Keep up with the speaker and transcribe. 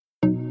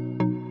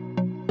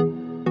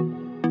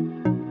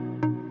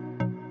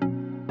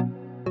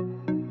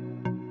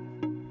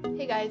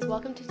guys,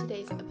 welcome to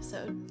today's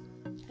episode.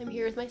 I'm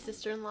here with my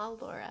sister-in-law,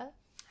 Laura.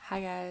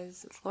 Hi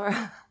guys, it's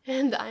Laura.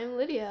 And I'm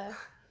Lydia.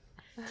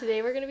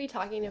 Today we're going to be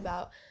talking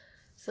about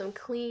some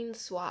clean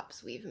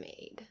swaps we've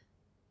made.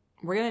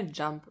 We're going to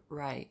jump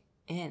right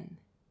in.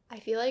 I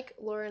feel like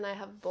Laura and I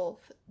have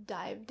both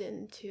dived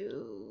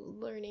into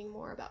learning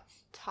more about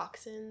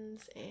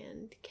toxins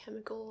and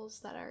chemicals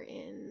that are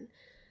in,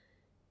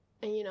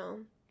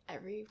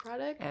 every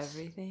product.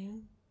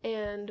 Everything.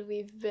 And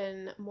we've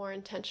been more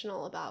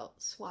intentional about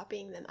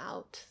swapping them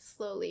out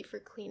slowly for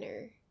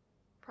cleaner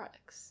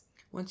products.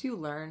 Once you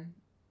learn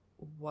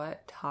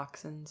what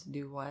toxins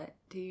do what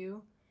to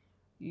you,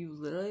 you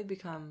literally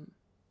become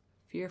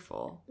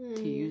fearful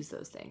to use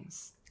those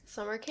things.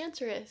 Some are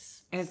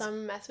cancerous. And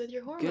some mess with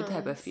your hormones. Good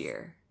type of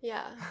fear.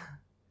 Yeah.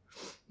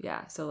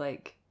 Yeah, so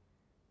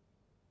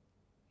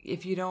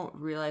if you don't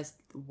realize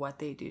what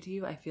they do to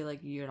you, I feel like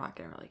you're not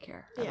going to really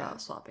care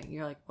about swapping.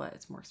 You're like, what?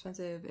 It's more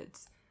expensive.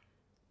 It's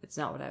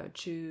not what I would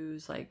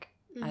choose.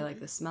 I like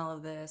the smell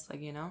of this.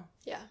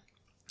 Yeah.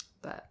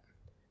 But.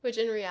 Which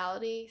in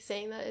reality,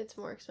 saying that it's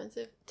more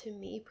expensive to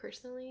me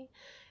personally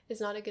is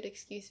not a good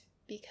excuse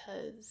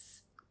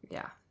because.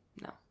 Yeah.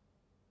 No.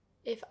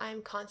 If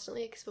I'm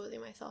constantly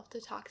exposing myself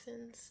to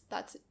toxins,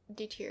 that's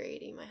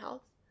deteriorating my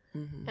health.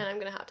 Mm-hmm. And I'm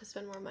going to have to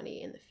spend more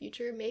money in the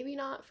future. Maybe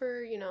not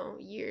for,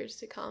 years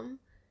to come.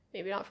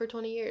 Maybe not for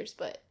 20 years,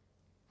 but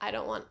I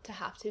don't want to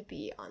have to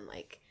be on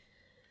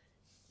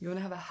You want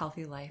to have a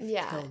healthy life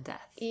till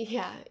death.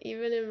 Yeah.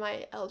 Even in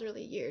my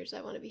elderly years,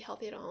 I want to be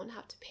healthy. I don't want to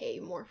have to pay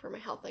more for my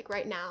health.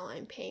 Right now,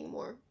 I'm paying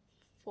more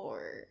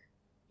for,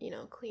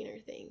 cleaner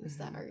things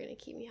that are going to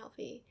keep me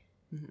healthy.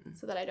 Mm-hmm.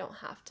 So that I don't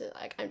have to,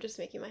 I'm just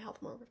making my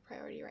health more of a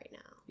priority right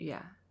now.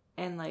 Yeah.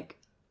 And,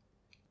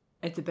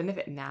 it's a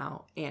benefit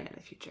now and in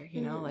the future,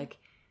 you know?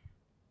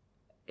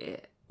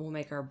 It will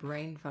make our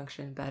brain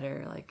function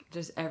better.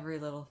 Just every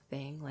little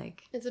thing,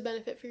 It's a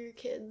benefit for your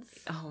kids.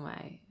 Oh,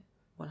 my,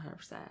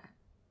 100%.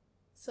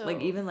 So.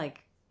 Even,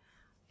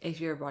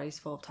 if your body's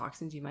full of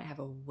toxins, you might have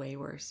a way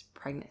worse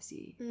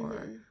pregnancy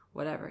or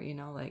whatever,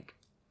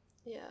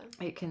 Yeah.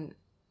 It can.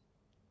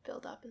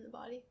 Build up in the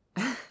body.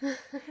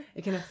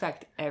 It can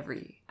affect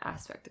every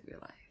aspect of your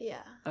life.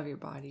 Yeah. Of your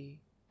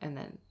body, and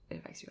then it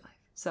affects your life.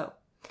 So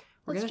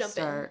we're going to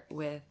start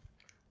with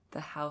the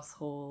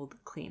household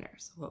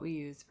cleaners, what we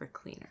use for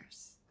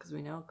cleaners. Because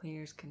we know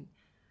cleaners can,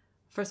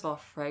 first of all,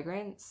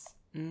 fragrance,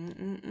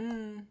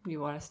 you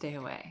want to stay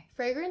away.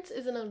 Fragrance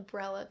is an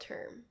umbrella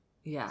term.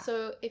 Yeah.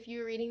 So if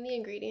you're reading the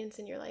ingredients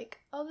and you're like,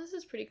 oh, this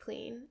is pretty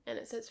clean, and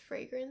it says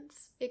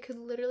fragrance, it could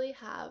literally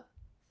have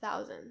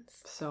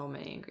thousands. So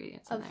many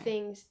ingredients of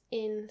things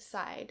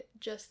inside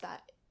just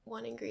that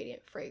one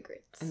ingredient,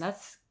 fragrance. And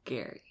that's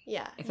scary.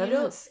 Yeah. If that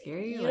doesn't scare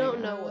you, you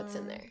don't know what's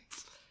in there.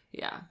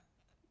 Yeah.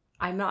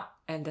 I'm not,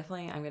 and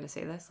definitely I'm going to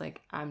say this,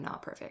 I'm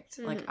not perfect.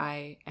 Mm-hmm.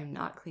 I am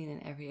not clean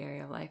in every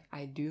area of life.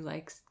 I do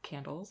like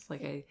candles.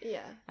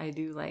 I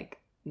do like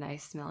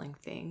nice smelling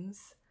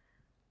things.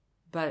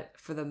 But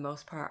for the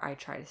most part, I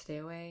try to stay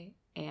away.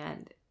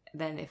 And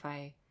then if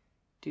I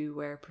do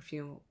wear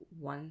perfume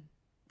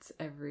once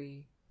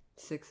every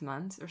 6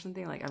 months or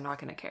something, I'm not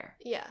gonna care.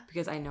 Yeah.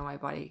 Because I know my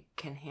body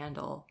can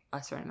handle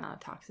a certain amount of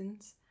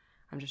toxins.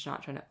 I'm just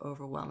not trying to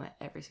overwhelm it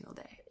every single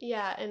day.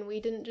 Yeah, and we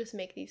didn't just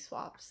make these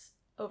swaps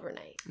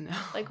overnight. No.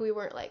 We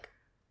weren't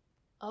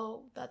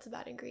oh, that's a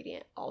bad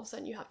ingredient. All of a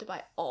sudden you have to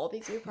buy all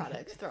these new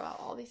products, throw out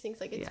all these things.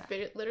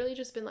 It's literally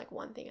just been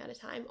one thing at a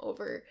time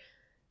over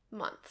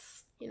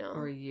months,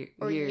 Or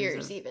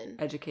years even.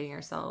 Educating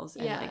ourselves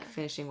and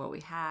finishing what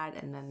we had,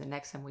 and then the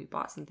next time we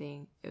bought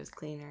something, it was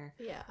cleaner.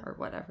 Yeah. Or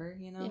whatever,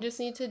 You just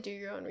need to do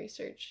your own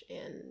research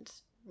and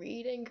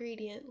read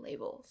ingredient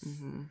labels.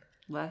 Mm-hmm.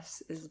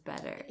 Less is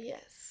better.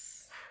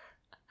 Yes.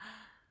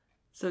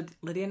 So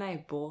Lydia and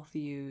I both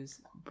use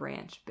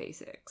Branch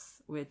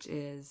Basics, which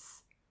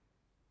is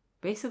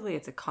basically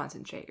it's a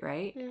concentrate,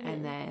 right? Mm-hmm.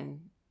 And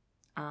then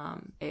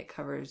it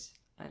covers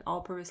an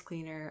all-purpose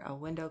cleaner, a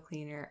window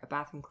cleaner, a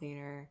bathroom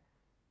cleaner,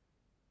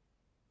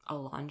 a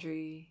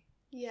laundry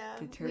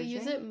detergent. We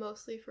use it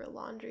mostly for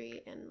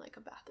laundry and a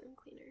bathroom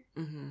cleaner.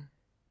 Mm-hmm.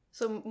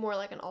 So more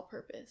like an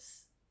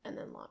all-purpose and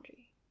then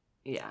laundry.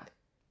 Yeah.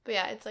 But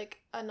yeah, it's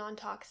a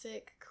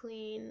non-toxic,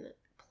 clean,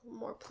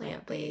 more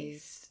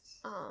plant-based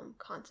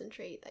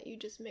concentrate that you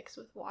just mix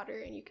with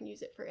water and you can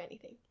use it for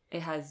anything.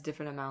 It has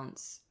different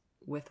amounts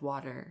with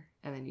water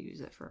and then you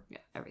use it for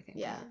everything.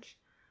 Yeah.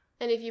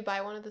 And if you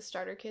buy one of the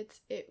starter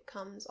kits, it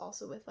comes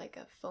also with a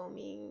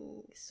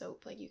foaming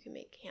soap. You can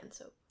make hand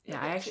soap.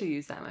 Yeah, I actually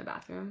use that in my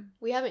bathroom.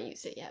 We haven't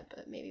used it yet,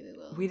 but maybe we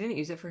will. We didn't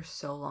use it for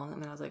so long,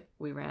 and then I was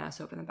we ran out of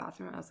soap in the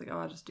bathroom. I was oh,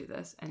 I'll just do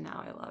this, and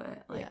now I love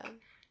it.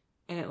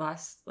 And it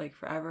lasts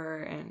forever.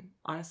 And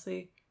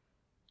honestly,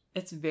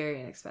 it's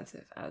very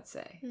inexpensive. I would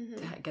say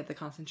to get the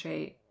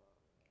concentrate,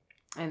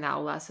 and that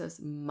will last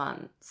us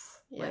months.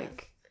 Yeah.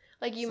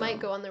 You might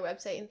go on their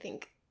website and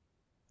think,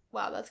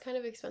 wow, that's kind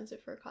of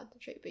expensive for a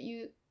concentrate, but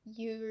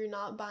you're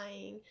not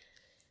buying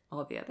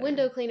all the other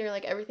window cleaner,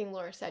 everything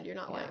Laura said. You're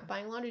not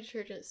buying laundry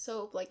detergent,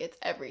 soap, it's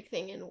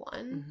everything in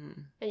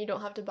one, and you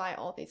don't have to buy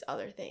all these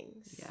other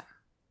things. Yeah,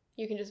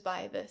 you can just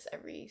buy this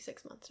every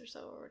 6 months or so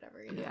or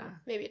whatever. You know? Yeah.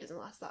 Maybe it doesn't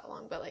last that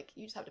long, but like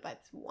you just have to buy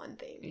this one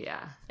thing.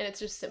 Yeah. And it's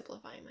just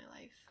simplifying my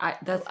life.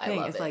 That's the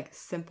thing. It's like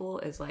simple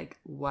is like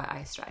what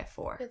I strive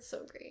for. It's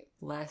so great.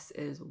 Less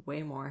is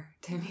way more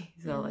to me.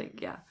 So like,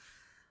 yeah.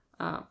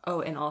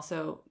 And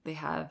also they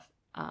have,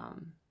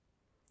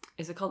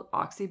 is it called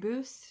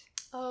OxyBoost?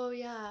 Oh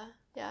yeah.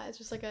 Yeah. It's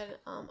just like an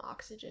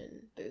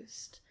oxygen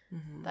boost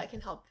that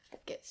can help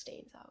get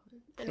stains out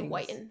and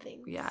whiten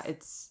things. Yeah.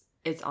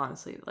 It's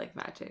honestly like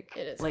magic.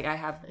 It is. Like I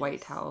have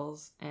white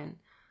towels and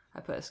I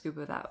put a scoop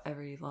of that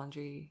every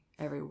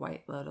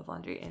white load of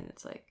laundry, and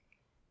it's like,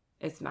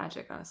 it's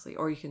magic, honestly.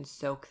 Or you can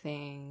soak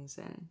things,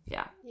 and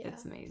yeah.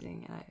 It's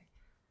amazing, and I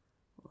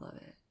love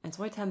it. And it's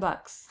only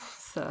 $10,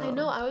 so. I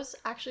know. I was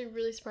actually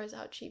really surprised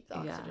how cheap the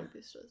Oxygen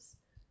Boost was.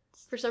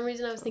 For some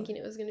reason, I was thinking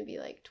it was going to be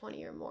like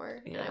 20 or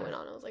more, and I went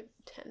on. It was like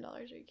 $10. Are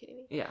you kidding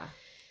me? Yeah.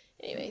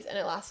 Anyways, and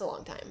it lasts a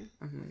long time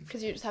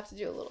because you just have to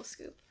do a little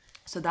scoop.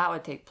 So that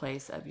would take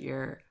place of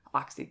your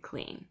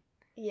OxiClean.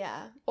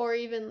 Yeah, or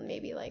even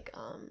maybe like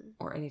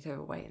or any type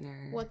of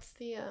whitener. What's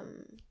the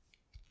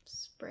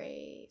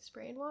spray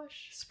and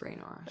wash? Spray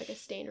and wash. Like a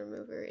stain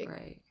remover.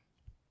 Right.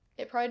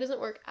 It probably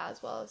doesn't work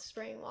as well as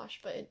spray and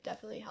wash, but it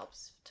definitely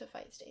helps to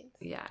fight stains.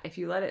 Yeah, if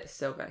you let it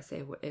soak, I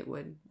say it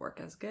would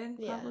work as good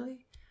probably.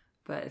 Yeah.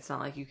 But it's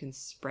not like you can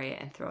spray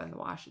it and throw it in the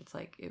wash. It's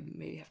like it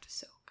maybe have to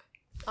soak.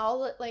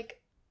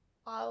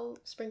 I'll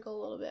sprinkle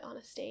a little bit on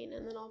a stain,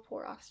 and then I'll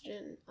pour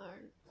oxygen or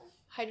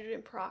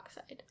hydrogen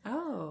peroxide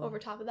over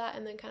top of that,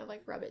 and then kind of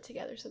like rub it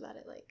together so that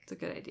it like. It's a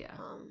good idea.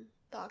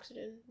 The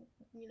oxygen,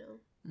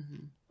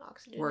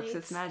 oxygen works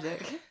its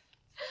magic.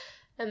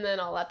 And then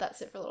I'll let that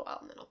sit for a little while,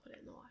 and then I'll put it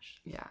in the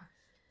wash. Yeah.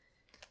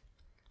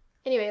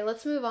 Anyway,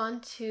 let's move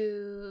on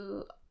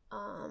to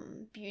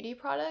beauty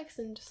products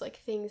and just like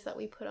things that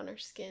we put on our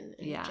skin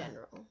in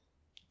general.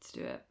 Let's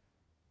do it.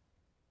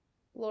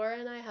 Laura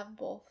and I have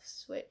both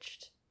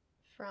switched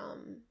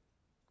from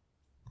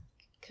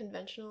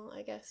conventional,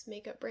 I guess,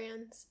 makeup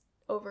brands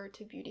over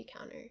to Beauty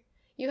Counter.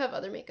 You have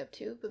other makeup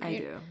too, but I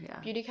do, yeah.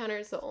 Beauty Counter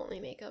is the only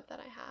makeup that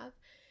I have.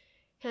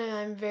 And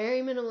I'm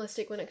very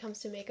minimalistic when it comes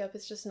to makeup.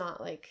 It's just not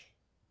like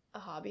a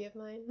hobby of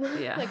mine.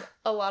 Yeah. Like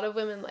a lot of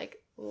women like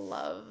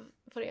love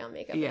putting on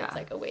makeup. Yeah. And it's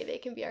like a way they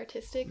can be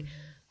artistic,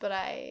 but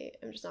I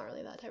am just not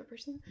really that type of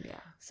person. Yeah.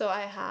 So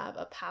I have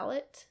a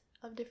palette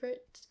of different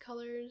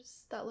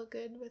colors that look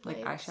good with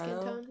like my eyeshadow? Skin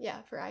tone.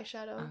 Yeah, for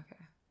eyeshadow.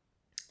 Okay.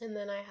 And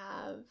then I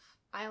have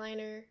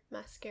eyeliner,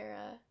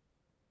 mascara.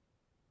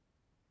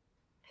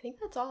 I think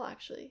that's all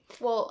actually.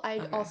 Well, I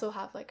also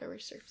have like a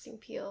resurfacing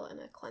peel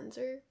and a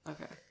cleanser.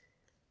 Okay.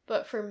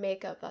 But for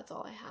makeup, that's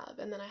all I have.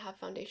 And then I have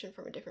foundation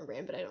from a different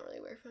brand, but I don't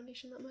really wear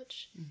foundation that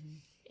much.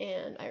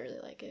 And I really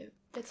like it.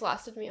 It's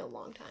lasted me a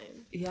long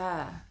time.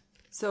 Yeah.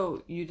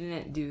 So you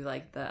didn't do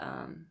like the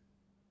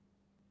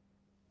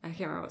I can't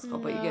remember what it's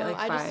called, but you get like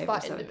 5 I just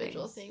bought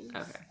individual things.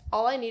 Okay.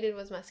 All I needed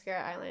was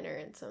mascara,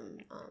 eyeliner, and some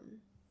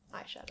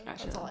eyeshadow.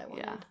 That's all I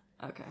wanted.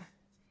 Yeah. Okay.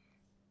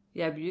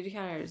 Yeah, Beauty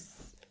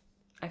Counters,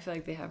 I feel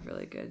like they have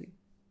really good.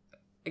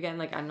 Again,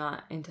 like I'm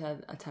not into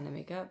a ton of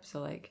makeup,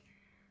 so like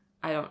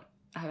I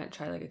haven't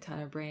tried like a ton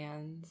of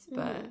brands,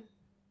 but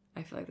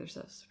I feel like their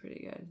stuff's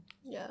pretty good.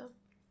 Yeah.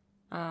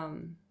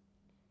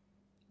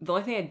 The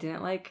only thing I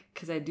didn't like,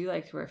 because I do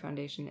like to wear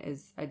foundation,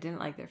 is I didn't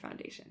like their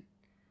foundation.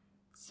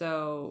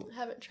 So I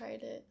haven't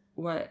tried it.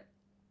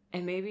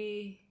 And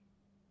maybe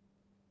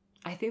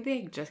I think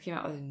they just came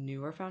out with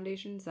newer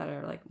foundations that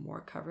are like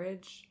more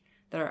coverage,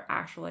 that are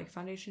actual like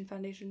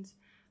foundations.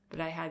 But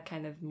I had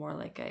kind of more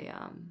like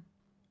a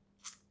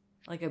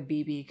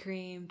BB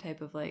cream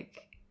type of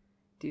like.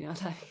 Do you know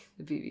what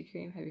the BB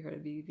cream? Have you heard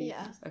of BB?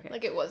 Yeah. Okay.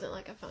 Like it wasn't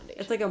like a foundation.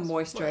 It's like a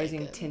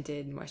moisturizing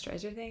tinted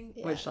moisturizer thing,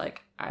 which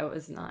like I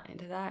was not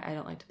into that. I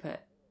don't like to put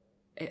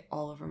it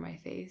all over my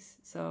face,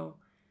 so.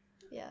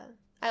 Yeah.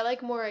 I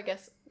like more, I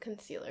guess,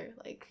 concealer,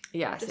 like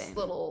just same.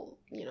 Little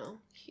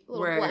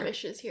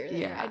blemishes here and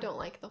there. Yeah. I don't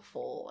like the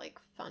full like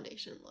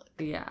foundation look.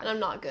 Yeah. And I'm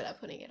not good at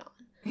putting it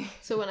on.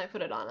 So when I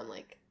put it on, I'm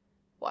like,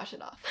 wash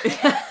it off.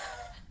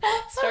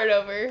 Start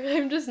over.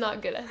 I'm just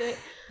not good at it.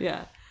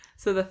 Yeah.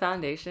 So the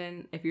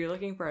foundation, if you're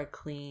looking for a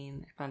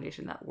clean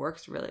foundation that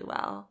works really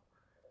well,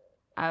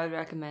 I would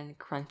recommend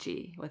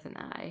Crunchy with an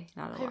I,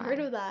 not a Y. I've heard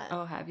of that.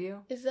 Oh, have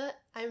you? Is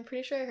that? I'm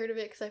pretty sure I heard of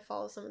it because I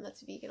follow someone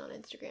that's vegan on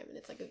Instagram, and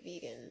it's like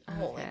a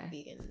whole like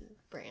vegan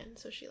brand,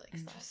 so she likes that.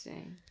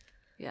 Interesting.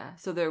 Yeah.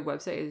 So their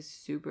website is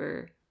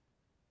super,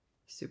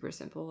 super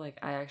simple. Like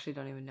I actually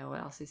don't even know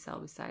what else they sell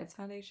besides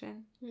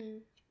foundation.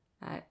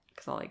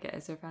 Because all I get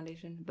is their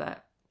foundation,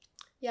 but.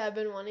 Yeah, I've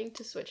been wanting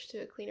to switch to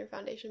a cleaner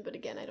foundation, but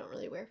again, I don't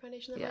really wear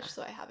foundation that much,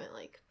 so I haven't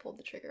like pulled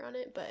the trigger on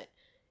it, but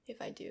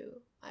if I do,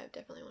 I've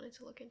definitely wanted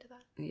to look into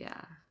that.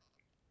 Yeah.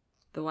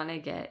 The one I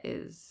get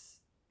it's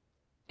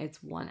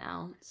 1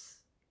 ounce,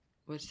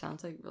 which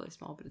sounds like really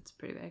small, but it's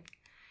pretty big.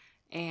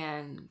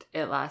 And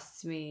it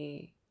lasts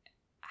me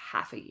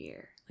half a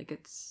year. Like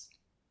it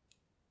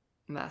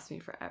lasts me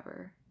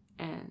forever.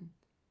 And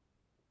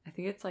I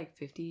think it's like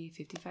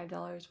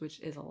 $55, which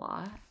is a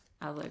lot.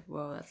 I was like,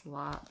 whoa, that's a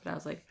lot. But I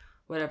was like,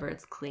 whatever,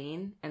 it's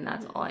clean, and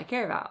that's all I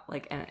care about.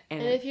 Like, and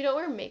if you don't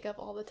wear makeup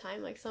all the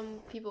time, like some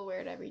people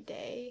wear it every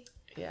day.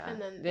 Yeah.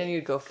 And then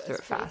you'd go through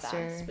it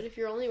faster. Fast. But if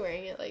you're only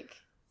wearing it like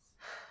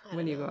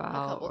when you go out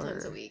a couple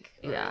times a week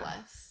or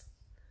less.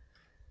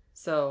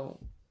 So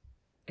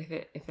if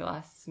it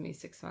lasts me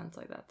 6 months,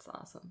 like that's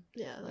awesome.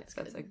 Yeah,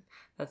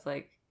 that's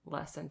like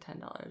less than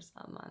 $10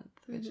 a month,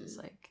 which is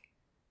like.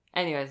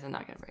 Anyways, I'm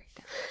not gonna break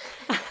it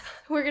down.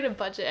 We're gonna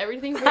budget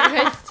everything for you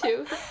guys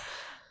too.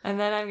 And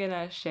then I'm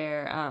gonna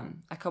share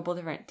a couple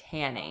different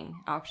tanning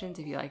options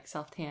if you like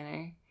self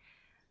tanner.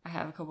 I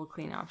have a couple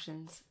clean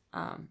options,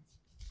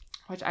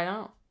 which I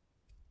don't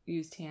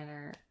use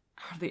tanner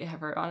hardly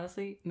ever,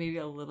 honestly. Maybe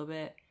a little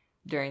bit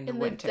during the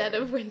winter. In the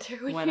dead of winter.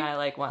 When I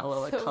like want a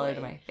little bit color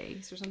to my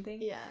face or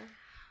something.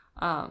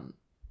 Yeah.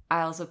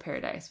 Isles of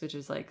Paradise, which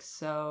is like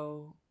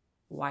so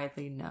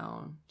widely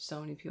known.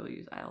 So many people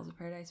use Isles of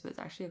Paradise, but it's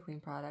actually a clean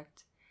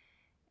product.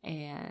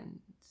 And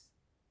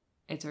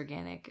it's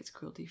organic, it's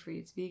cruelty-free,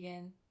 it's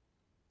vegan.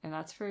 And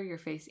that's for your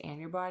face and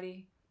your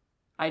body.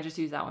 I just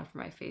use that one for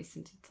my face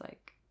since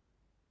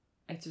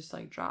it's just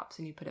like drops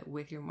and you put it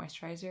with your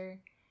moisturizer.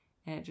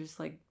 And it just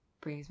like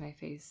brings my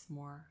face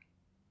more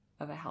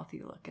of a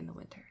healthy look in the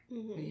winter.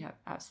 When you have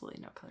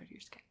absolutely no color to your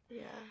skin.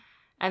 Yeah.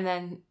 And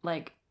then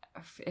like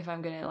if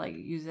I'm gonna like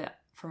use it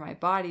for my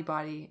body,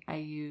 I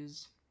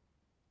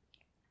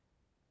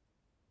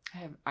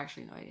have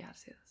actually no idea how to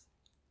say this.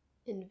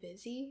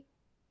 Invisi?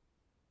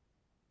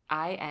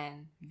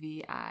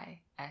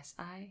 INVISI,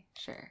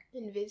 sure.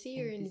 Invisi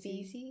or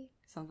Invisi?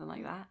 Something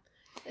like that.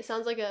 It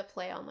sounds like a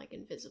play on like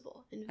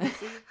invisible.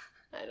 Invisi?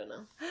 I don't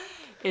know.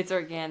 It's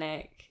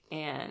organic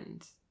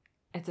and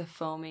it's a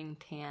foaming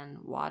tan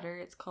water,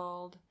 it's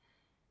called.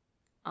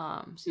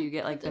 So you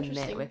get like the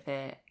mint with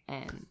it,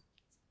 and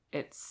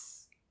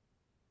it's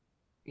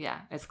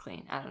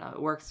clean. I don't know.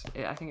 It works.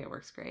 I think it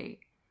works great.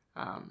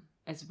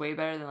 It's way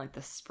better than like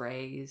the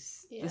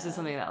sprays. Yeah. This is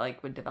something that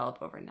like would develop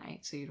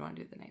overnight, so you'd want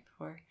to do it the night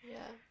before.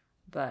 Yeah.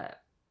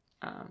 But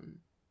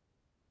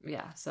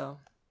so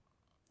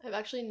I've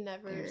actually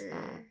never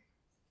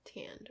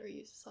tanned or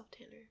used a self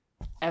tanner.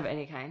 Of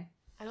any kind?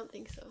 I don't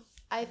think so.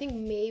 I think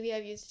maybe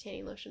I've used a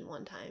tanning lotion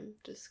one time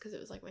just because it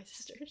was like my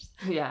sister's.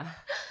 Yeah.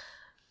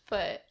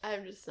 But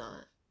I'm just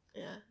not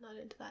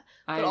into that.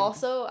 But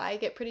also, I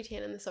get pretty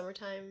tan in the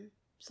summertime,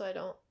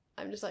 so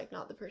I'm just like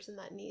not the person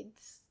that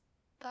needs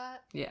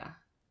that. Yeah.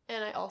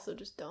 And I also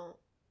just don't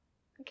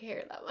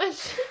care that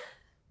much.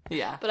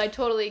 Yeah. But I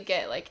totally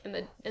get like in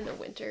the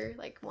winter,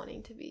 like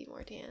wanting to be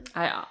more tan.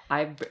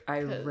 I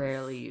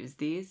rarely use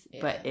these,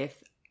 but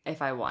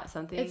if I want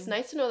something, it's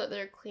nice to know that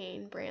they're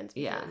clean brands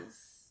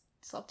because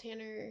self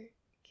tanner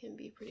can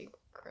be pretty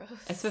gross.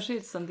 Especially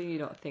it's something you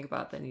don't think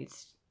about that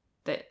needs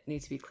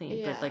to be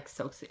clean, but like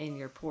soaks in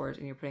your pores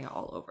and you're putting it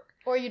all over.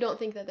 Or you don't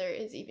think that there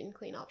is even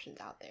clean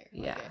options out there.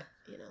 Yeah.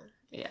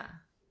 Yeah.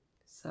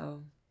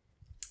 So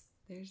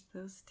there's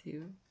those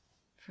two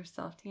for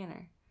self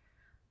tanner.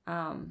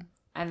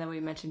 And then we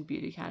mentioned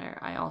Beauty Counter.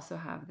 I also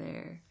have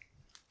their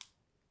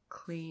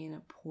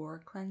clean pore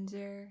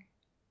cleanser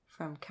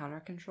from Counter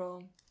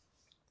Control.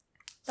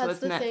 So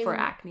it's meant for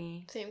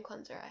acne. Same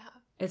cleanser I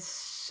have. It's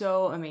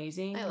so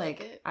amazing. I like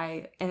it.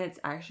 And it's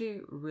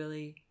actually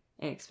really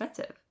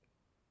inexpensive.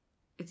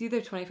 It's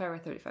either $25 or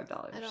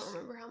 $35. I don't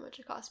remember how much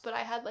it costs, but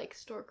I had like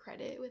store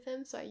credit with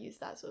him, so I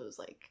used that. So it was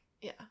like,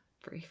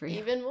 free.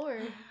 Even more.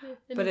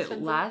 But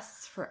it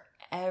lasts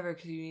forever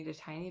because you need a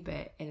tiny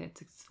bit, and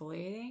it's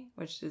exfoliating,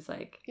 which is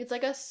like... It's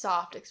like a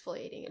soft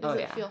exfoliating. It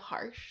doesn't feel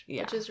harsh,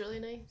 which is really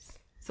nice.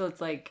 So it's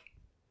like...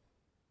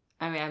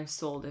 I mean, I'm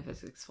sold if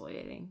it's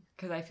exfoliating,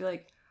 because I feel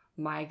like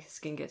my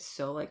skin gets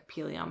so like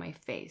peely on my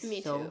face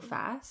so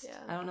fast. Yeah.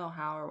 I don't know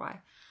how or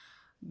why.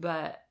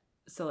 But,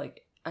 so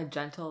like a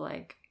gentle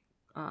like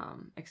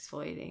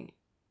exfoliating,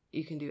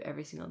 you can do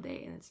every single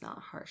day, and it's not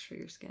harsh for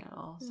your skin at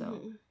all.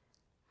 So...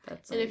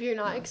 And if you're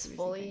not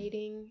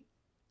exfoliating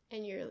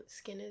and your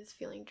skin is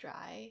feeling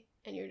dry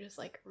and you're just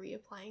like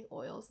reapplying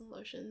oils and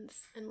lotions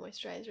and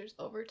moisturizers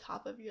over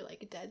top of your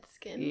like dead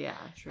skin,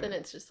 then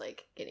it's just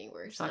like getting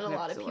worse. And a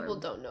lot of people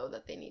don't know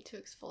that they need to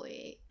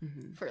exfoliate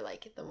for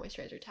like the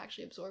moisturizer to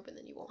actually absorb, and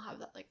then you won't have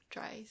that like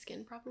dry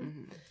skin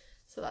problem.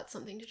 So that's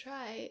something to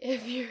try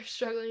if you're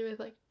struggling with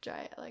like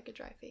a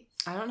dry face.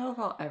 I don't know if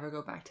I'll ever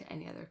go back to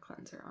any other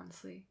cleanser,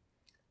 honestly.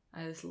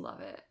 I just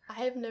love it.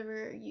 I have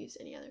never used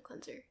any other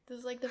cleanser. This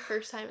is like the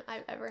first time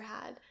I've ever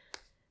had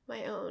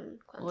my own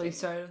cleanser. Well, you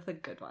started with a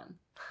good one.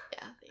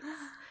 Yeah, thanks.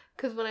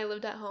 Because when I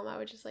lived at home, I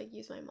would just like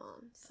use my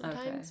mom's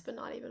sometimes, but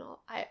not even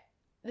all.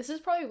 This is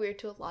probably weird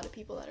to a lot of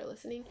people that are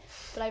listening,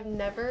 but I've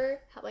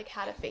never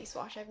had a face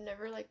wash. I've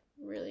never like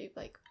really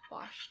like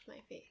washed my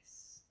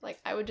face. Like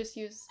I would just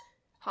use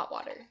hot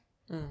water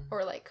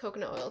or like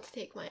coconut oil to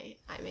take my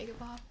eye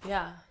makeup off.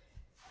 Yeah.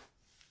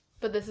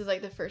 But this is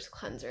like the first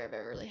cleanser I've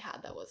ever really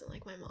had that wasn't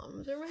like my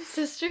mom's or my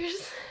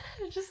sister's.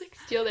 I just like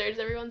steal theirs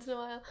every once in a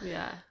while.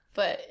 Yeah.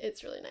 But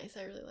it's really nice.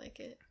 I really like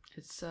it.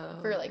 It's so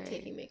for like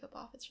taking makeup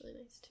off. It's really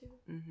nice too.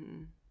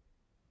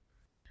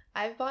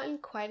 I've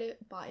bought quite a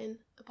bought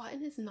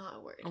is not a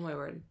word. Oh my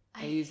word!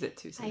 I use it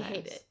too sometimes. I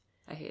hate it.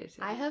 I hate it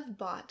too. I have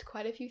bought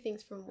quite a few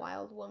things from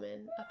Wild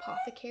Woman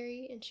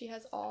Apothecary, and she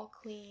has all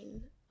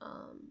clean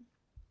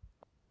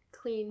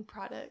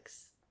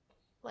products,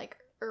 like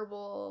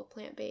herbal,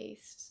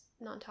 plant-based,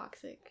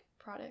 non-toxic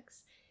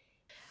products.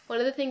 One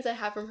of the things I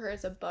have from her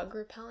is a bug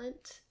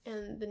repellent,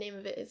 and the name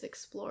of it is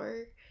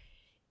Explorer,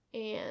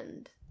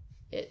 and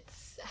it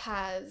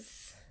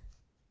has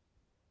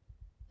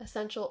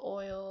essential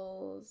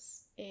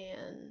oils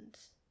and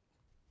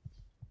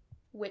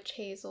witch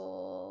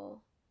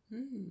hazel.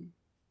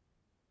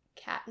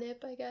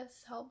 Catnip, I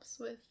guess, helps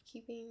with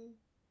keeping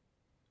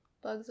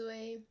bugs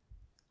away.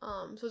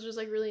 So it's just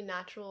like really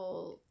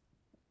natural.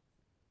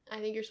 I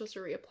think you're supposed to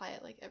reapply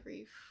it like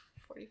every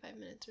 45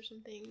 minutes or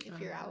something if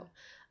you're out.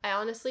 I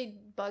honestly,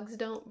 bugs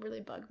don't really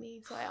bug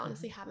me, so I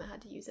honestly haven't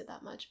had to use it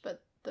that much,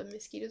 but the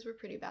mosquitoes were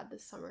pretty bad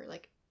this summer,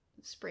 like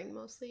spring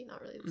mostly,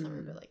 not really the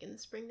summer, but like in the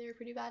spring they were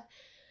pretty bad.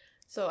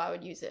 So I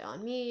would use it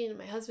on me and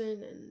my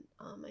husband and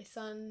my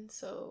son,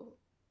 so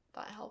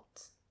that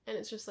helped. And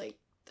it's just like,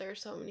 there are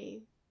so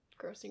many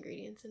gross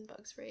ingredients in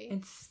bug spray.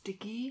 It's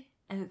sticky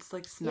and it's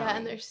like smelly. Yeah,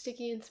 and they're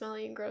sticky and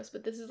smelly and gross,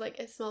 but this is like,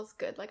 it smells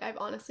good. Like I've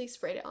honestly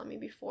sprayed it on me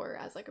before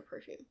as like a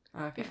perfume.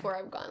 Okay. Before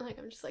I've gone, like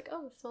I'm just like,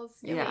 oh, it smells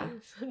yummy. Yeah.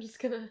 So I'm just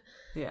gonna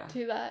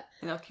do that.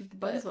 And I'll keep the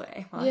bugs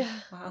away. While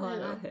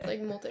it's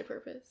like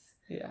multi-purpose.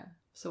 Yeah.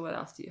 So what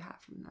else do you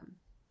have from them?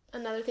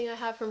 Another thing I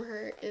have from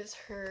her is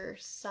her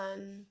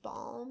sun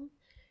balm.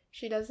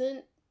 She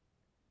doesn't...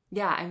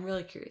 Yeah, I'm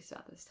really curious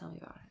about this. Tell me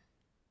about it.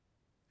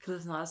 Because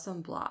it's not a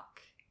sunblock.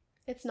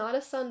 It's not a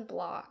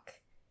sunblock.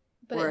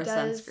 But or it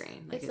does,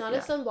 sunscreen. Like it's not a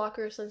sunblock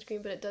or a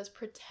sunscreen, but it does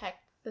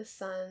protect the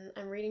sun.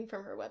 I'm reading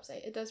from her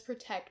website. It does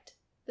protect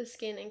the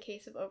skin in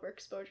case of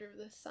overexposure of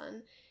the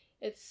sun.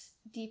 It's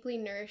deeply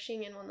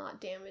nourishing and will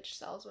not damage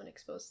cells when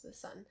exposed to the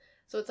sun.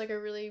 So it's like a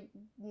really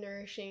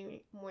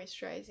nourishing,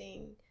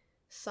 moisturizing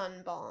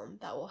sun balm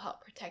that will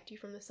help protect you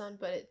from the sun,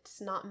 but it's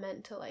not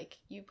meant to like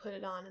you put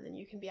it on and then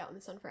you can be out in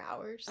the sun for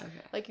hours.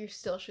 Okay. Like you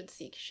still should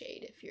seek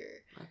shade if you're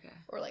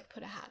or like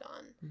put a hat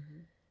on.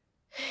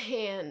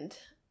 And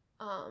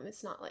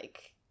it's not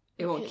like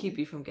it won't keep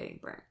you from getting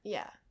burnt.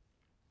 Yeah,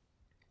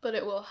 but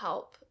it will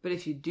help. But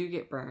if you do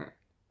get burnt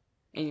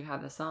and you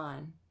have this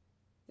on,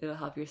 it'll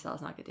help your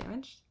cells not get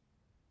damaged.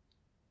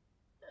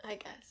 I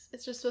guess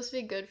it's just supposed to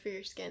be good for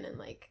your skin and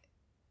like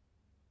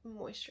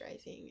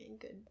moisturizing and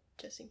good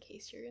just in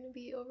case you're gonna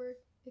be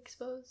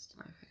overexposed.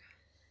 Okay.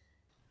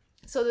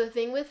 So the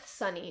thing with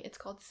Sunny, it's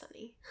called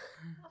Sunny,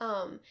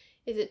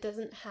 is it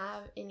doesn't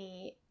have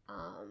any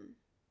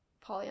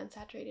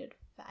polyunsaturated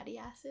fatty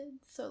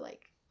acids. So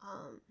like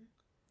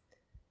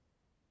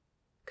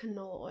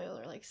canola oil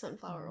or like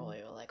sunflower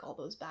oil, like all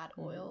those bad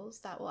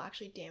oils that will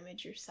actually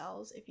damage your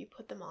cells if you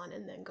put them on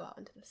and then go out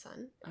into the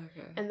sun.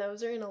 Okay. And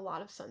those are in a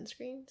lot of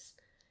sunscreens.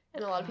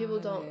 And a lot of people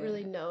don't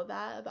really know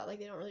that about, like,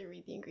 they don't really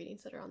read the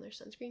ingredients that are on their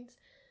sunscreens.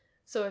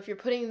 So if you're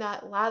putting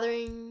that,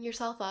 lathering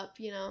yourself up,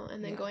 you know,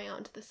 and then going out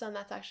into the sun,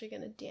 that's actually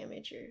going to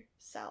damage your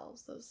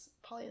cells, those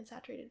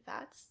polyunsaturated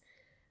fats.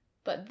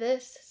 But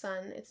this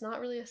sun, it's not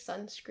really a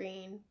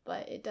sunscreen,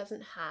 but it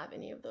doesn't have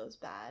any of those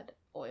bad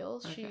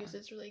oils. Okay. She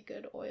uses really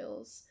good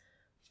oils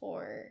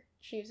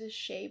she uses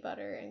shea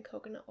butter and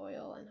coconut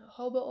oil and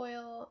jojoba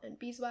oil and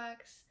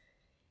beeswax.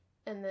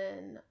 And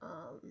then,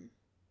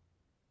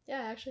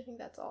 I actually think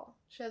that's all.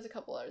 She has a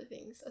couple other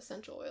things,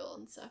 essential oil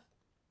and stuff.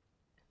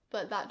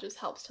 But that just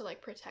helps to,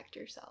 like, protect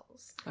your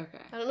cells.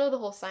 Okay. I don't know the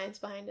whole science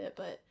behind it,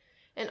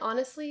 and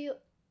honestly,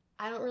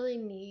 I don't really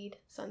need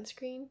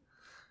sunscreen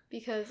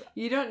because...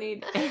 You don't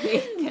need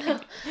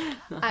anything.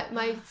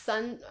 My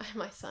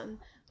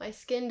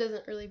skin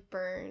doesn't really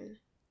burn.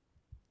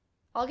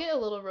 I'll get a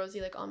little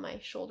rosy, like, on my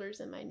shoulders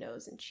and my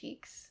nose and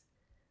cheeks,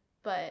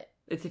 but...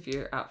 It's if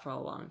you're out for a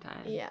long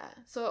time. Yeah.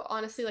 So,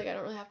 honestly, like, I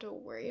don't really have to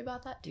worry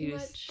about that too much. You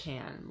just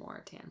tan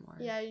more.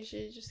 Yeah, you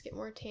should just get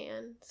more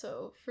tan.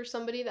 So, for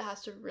somebody that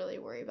has to really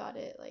worry about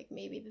it, like,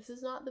 maybe this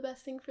is not the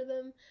best thing for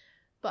them,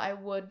 but I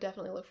would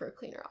definitely look for a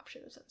cleaner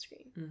option of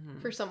sunscreen. Mm-hmm.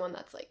 For someone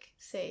that's, like,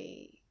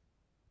 say,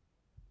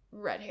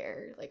 red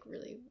hair, like,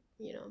 really,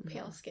 you know,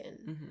 pale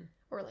skin,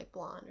 or, like,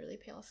 blonde, really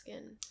pale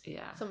skin.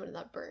 Yeah. Someone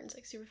that burns,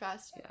 like, super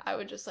fast. Yeah. I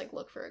would just, like,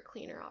 look for a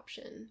cleaner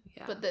option.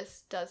 Yeah. But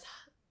this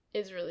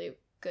is really...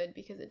 good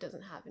because it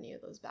doesn't have any of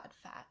those bad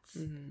fats.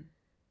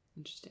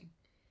 Interesting.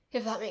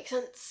 If that makes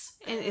sense.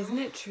 And isn't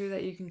it true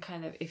that you can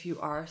kind of, if you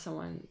are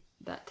someone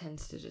that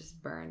tends to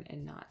just burn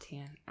and not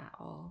tan at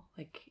all,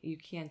 like you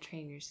can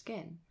train your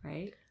skin,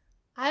 right?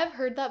 I have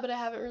heard that, but I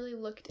haven't really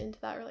looked into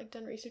that or like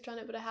done research on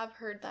it, but I have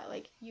heard that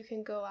like you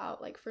can go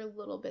out like for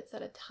little bits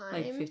at a time.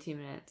 Like 15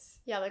 minutes.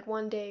 Yeah, like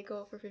one day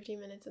go for 15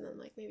 minutes and then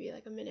like maybe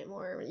like a minute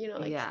more, you know,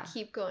 like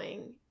keep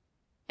going.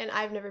 And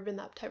I've never been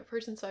that type of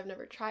person, so I've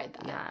never tried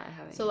that. Yeah, I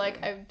haven't. So,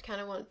 like, I kind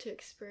of want to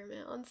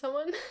experiment on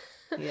someone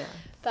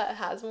that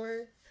has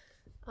more...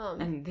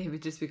 and they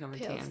would just become a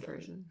tan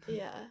person.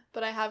 Yeah,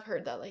 but I have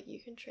heard that, like, you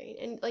can train.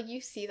 And, like,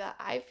 you see that.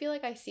 I feel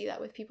like I see that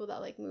with people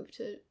that, like, move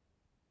to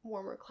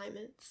warmer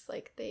climates.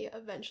 Like, they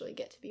eventually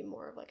get to be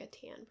more of, like, a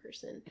tan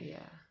person. Yeah.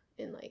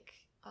 In, like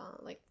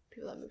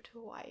people that move to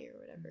Hawaii or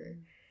whatever.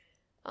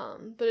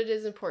 But it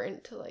is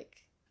important to,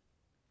 like,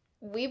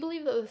 we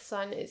believe that the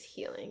sun is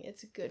healing.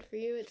 It's good for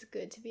you. It's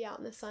good to be out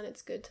in the sun.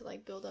 It's good to,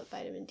 like, build up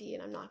vitamin D.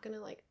 And I'm not going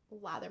to, like,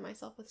 lather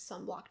myself with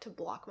sunblock to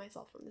block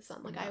myself from the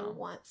sun. Like, no. I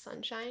want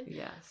sunshine.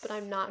 Yes. But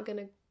I'm not going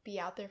to be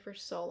out there for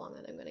so long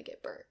that I'm going to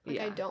get burnt. Like,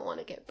 I don't want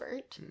to get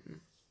burnt. Mm-mm.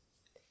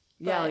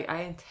 Yeah, like,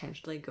 I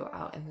intentionally go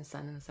out in the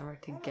sun in the summer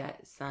to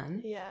get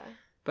sun. Yeah.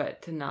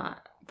 But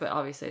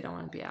obviously I don't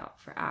want to be out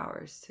for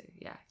hours to,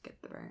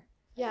 get the burnt.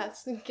 Yeah,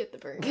 it's get the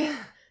burnt.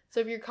 So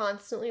if you're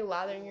constantly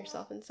lathering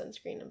yourself in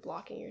sunscreen and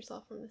blocking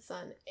yourself from the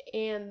sun,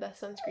 and the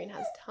sunscreen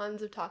has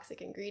tons of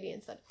toxic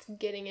ingredients that's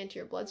getting into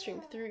your bloodstream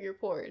through your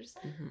pores,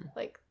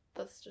 like,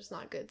 that's just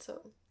not good.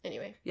 So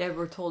anyway. Yeah,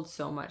 we're told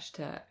so much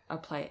to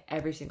apply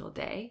every single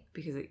day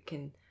because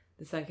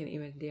the sun can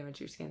even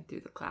damage your skin through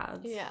the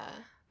clouds. Yeah.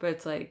 But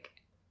it's like,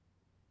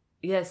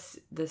 yes,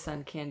 the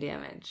sun can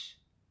damage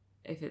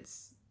if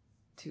it's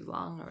too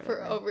long or whatever.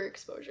 For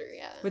overexposure,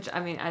 yeah. Which, I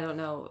mean, I don't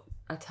know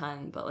a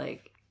ton, but,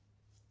 like,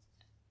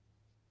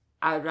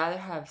 I would rather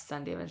have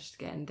sun-damaged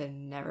skin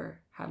than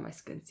never have my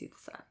skin see the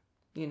sun,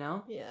 you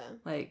know? Yeah.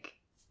 Like,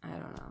 I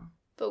don't know.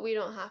 But we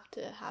don't have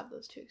to have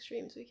those two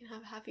extremes. We can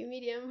have a happy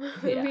medium.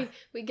 Yeah.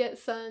 we get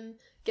sun,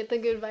 get the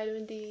good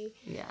vitamin D.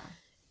 Yeah.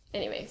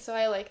 Anyway, so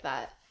I like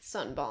that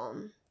sun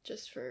balm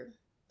just for...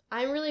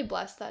 I'm really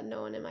blessed that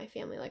no one in my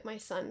family, like, my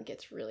son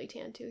gets really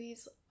tan too.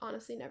 He's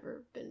honestly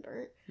never been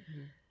burnt.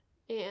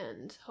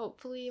 And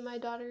hopefully my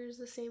daughter is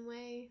the same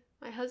way.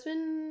 My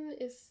husband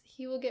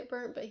he will get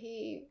burnt, but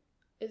he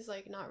is,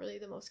 like, not really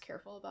the most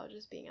careful about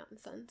just being out in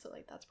the sun, so,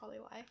 like, that's probably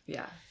why.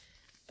 Yeah.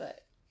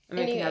 But I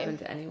mean, anyway, it can happen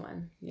to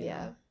anyone.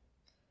 Yeah. Know?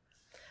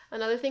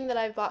 Another thing that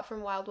I've bought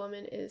from Wild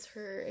Woman is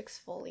her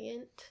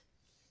exfoliant,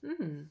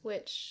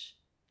 which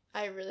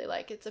I really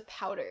like. It's a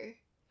powder.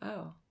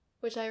 Oh.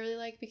 Which I really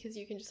like because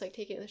you can just, like,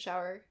 take it in the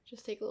shower,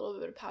 just take a little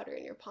bit of powder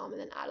in your palm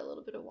and then add a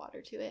little bit of water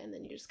to it, and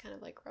then you just kind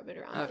of, like, rub it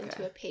around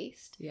into a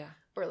paste. Yeah.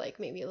 Or, like,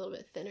 maybe a little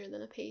bit thinner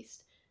than a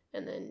paste.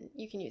 And then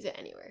you can use it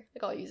anywhere.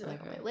 Like, I'll use it,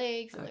 like, on my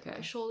legs and, like,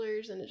 my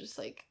shoulders. And it just,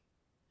 like,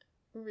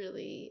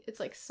 really... It's,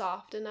 like,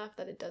 soft enough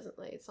that it doesn't,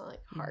 like... It's not,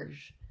 like,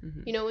 harsh.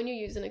 You know, when you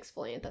use an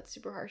exfoliant that's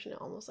super harsh and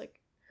it almost, like,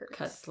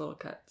 hurts. Little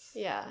cuts.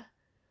 Yeah.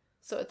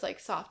 So it's, like,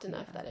 soft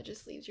enough that it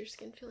just leaves your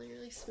skin feeling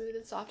really smooth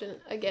and soft. And,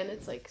 again,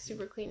 it's, like,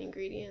 super clean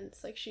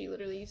ingredients. Like, she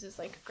literally uses,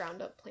 like,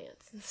 ground up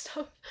plants and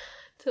stuff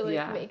to,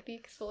 like, make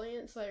the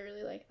exfoliant. So I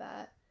really like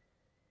that.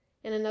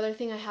 And another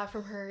thing I have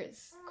from her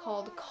is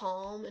called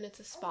Calm, and it's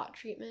a spot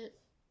treatment.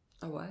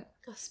 A what?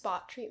 A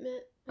spot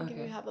treatment. Like, if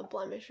you have a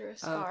blemish or a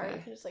scar,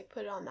 you can just, like,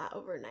 put it on that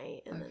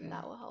overnight, and then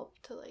that will help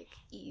to, like,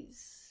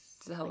 ease...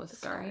 Does it help with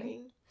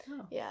scarring?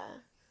 Oh. Yeah.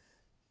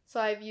 So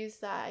I've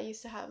used that. I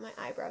used to have my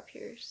eyebrow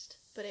pierced,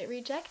 but it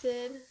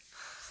rejected.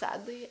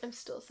 Sadly. I'm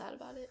still sad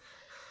about it.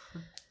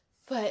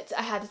 But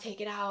I had to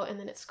take it out, and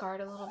then it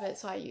scarred a little bit,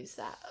 so I used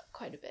that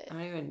quite a bit. I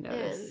don't even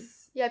notice.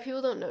 Yeah,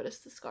 people don't notice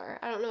the scar.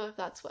 I don't know if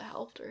that's what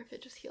helped or if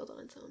it just healed on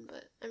its own,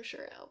 but I'm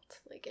sure it helped.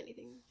 Like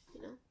anything,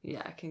 you know?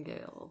 Yeah, I can get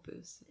a little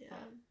boost. Yeah.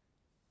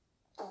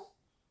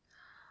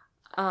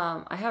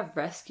 I have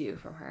Rescue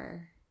from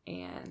her,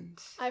 and...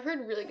 I've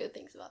heard really good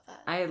things about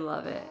that. I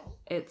love it.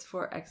 It's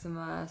for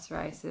eczema,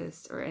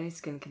 psoriasis, or any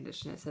skin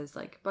condition. It says,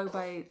 like, bug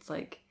bites,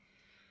 like...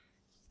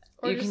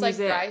 Or you just, can like,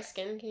 use dry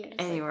skin? Can you just,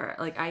 anywhere.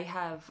 Like, I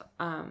have,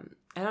 I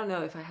don't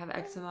know if I have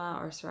eczema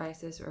or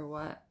psoriasis or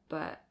what,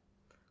 but,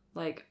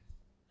 like...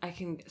 I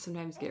can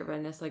sometimes get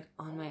redness, like,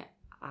 on my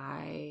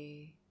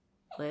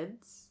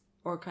eyelids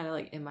or kind of,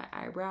 like, in my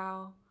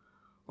eyebrow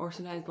or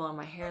sometimes below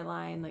my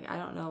hairline. Like, I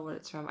don't know what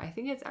it's from. I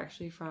think it's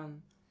actually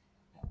from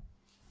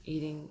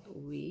eating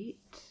wheat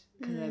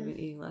because I've been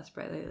eating less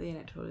bread lately and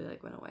it totally,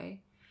 like, went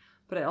away.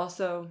 But I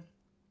also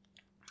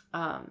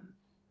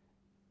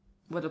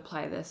would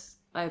apply this.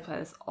 I apply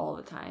this all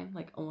the time,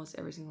 like, almost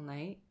every single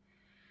night.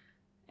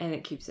 And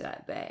it keeps it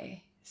at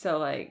bay. So,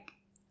 like,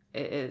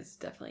 it is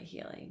definitely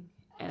healing.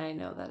 And I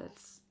know that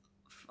it's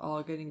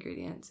all good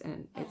ingredients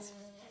and it's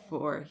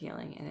for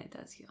healing and it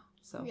does heal.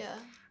 So yeah,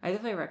 I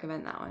definitely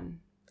recommend that one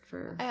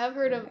for... I have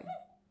heard of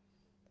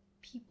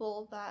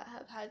people that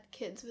have had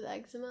kids with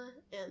eczema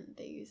and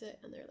they use it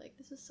and they're like,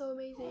 this is so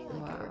amazing.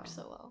 Like, it works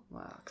so well.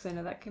 Wow. Because I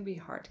know that can be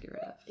hard to get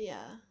rid of.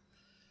 Yeah.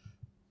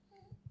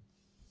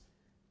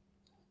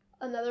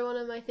 Another one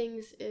of my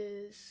things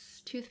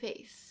is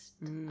toothpaste.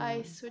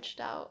 I switched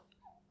out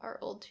our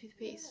old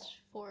toothpaste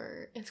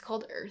for... It's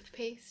called Earth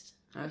Paste.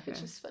 Okay.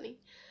 Which is funny.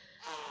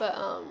 But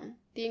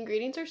the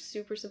ingredients are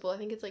super simple. I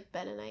think it's like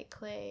bentonite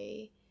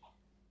clay.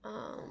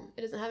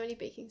 It doesn't have any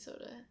baking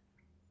soda.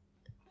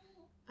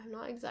 I'm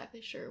not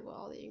exactly sure what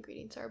all the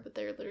ingredients are, but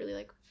they're literally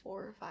like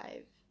 4 or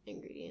 5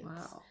 ingredients.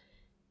 Wow.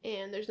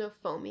 And there's no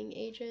foaming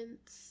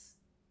agents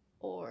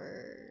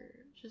or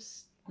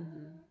just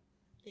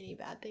any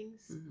bad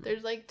things.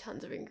 There's like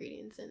tons of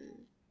ingredients in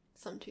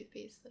some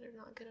toothpaste that are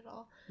not good at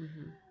all.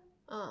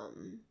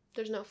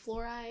 There's no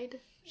fluoride,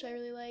 which I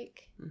really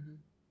like.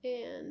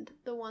 And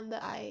the one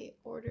that I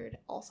ordered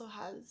also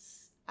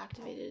has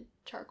activated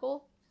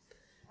charcoal.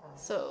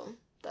 So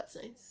that's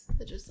nice.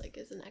 It just, like,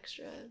 is an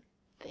extra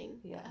thing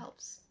that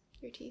helps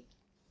your teeth.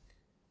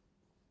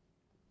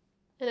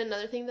 And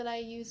another thing that I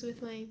use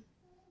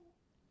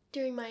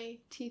during my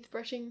teeth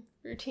brushing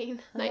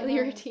routine, nightly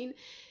routine,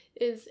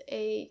 is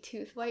a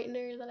tooth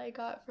whitener that I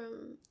got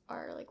from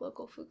our like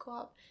local food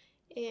co-op,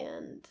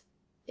 and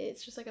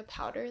it's just like a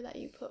powder that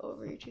you put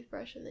over your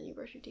toothbrush and then you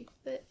brush your teeth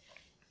with it,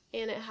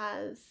 and it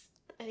has,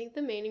 I think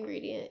the main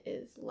ingredient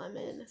is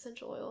lemon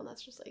essential oil, and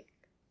that's just like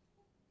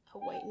a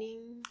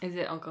whitening. Is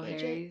it Uncle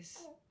agent. Harry's?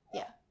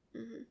 Yeah.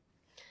 Mm-hmm.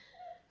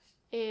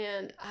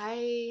 And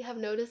I have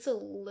noticed a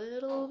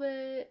little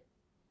bit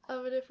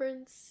of a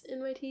difference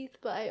in my teeth,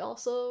 but I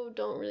also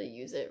don't really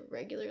use it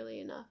regularly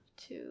enough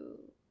to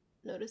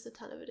notice a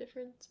ton of a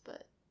difference,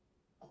 but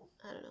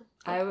I don't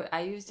know.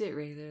 I used it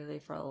regularly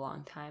for a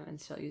long time and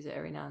still use it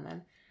every now and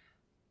then,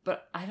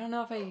 but I don't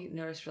know if I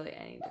notice really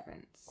any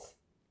difference.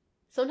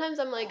 Sometimes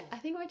I'm like, I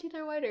think my teeth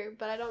are whiter,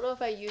 but I don't know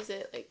if I use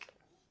it like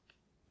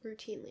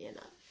routinely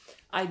enough.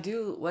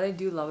 What I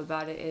do love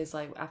about it is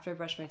like after I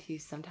brush my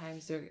teeth,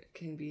 sometimes there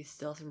can be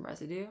still some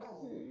residue.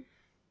 Mm-hmm.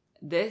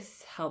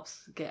 This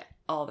helps get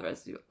all the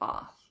residue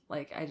off.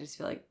 Like I just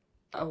feel like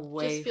a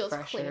way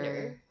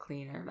fresher,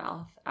 cleaner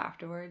mouth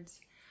afterwards.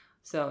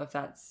 So if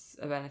that's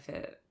a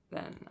benefit,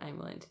 then I'm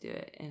willing to do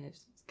it. And if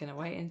it's gonna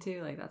whiten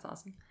too, like that's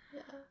awesome.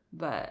 Yeah.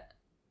 But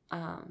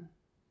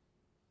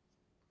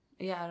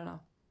yeah, I don't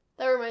know.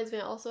 That reminds me,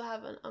 I also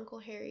have an Uncle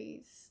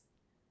Harry's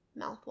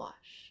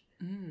mouthwash.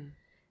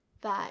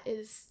 That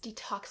is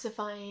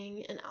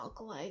detoxifying and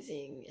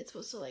alkalizing. It's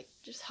supposed to like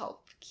just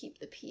help keep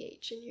the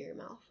pH in your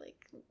mouth like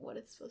what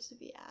it's supposed to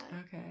be at.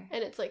 Okay.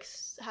 And it's like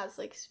has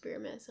like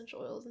spearmint essential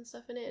oils and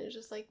stuff in it, and it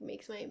just like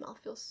makes my mouth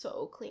feel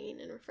so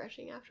clean and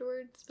refreshing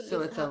afterwards. But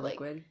so it's a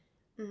liquid.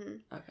 Mm-hmm.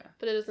 Okay.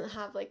 But it doesn't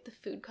have like the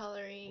food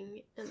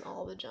coloring and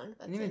all the junk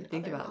that's in other mouthwashes. I didn't even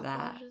think about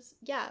that.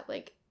 Yeah,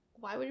 like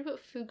why would you put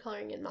food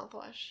coloring in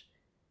mouthwash?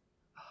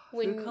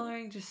 Food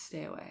coloring, just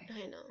stay away.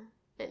 I know.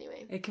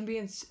 Anyway,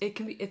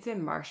 it's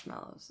in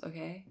marshmallows,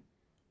 okay?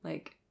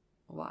 Like,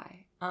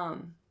 why?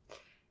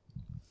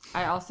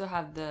 I also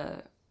have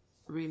the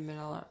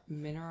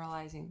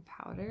remineralizing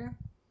powder,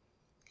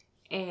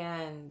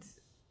 and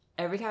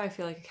every time I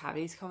feel like a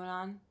cavity's coming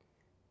on,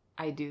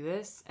 I do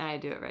this, and I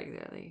do it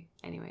regularly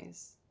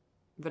anyways.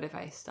 But if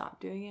I stop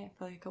doing it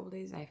for like a couple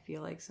days and I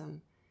feel like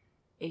some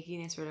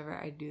achiness or whatever,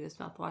 I do this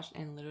mouthwash,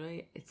 and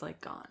literally it's like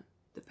gone,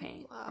 the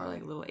pain. Wow. Or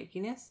like little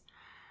achiness.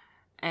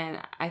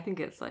 And I think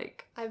it's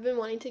like... I've been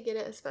wanting to get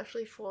it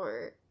especially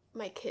for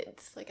my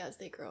kids, like as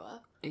they grow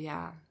up.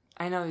 Yeah.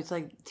 I know, it's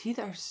like teeth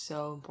are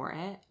so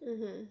important.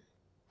 Mm-hmm.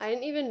 I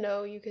didn't even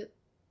know you could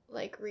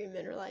like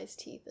remineralize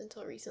teeth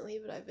until recently,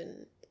 but I've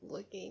been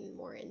looking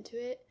more into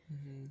it.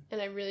 Mm-hmm.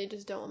 And I really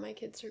just don't want my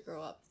kids to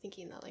grow up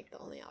thinking that like the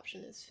only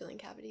option is filling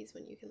cavities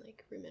when you can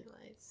like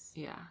remineralize.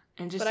 Yeah.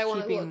 And just but I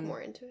want to look more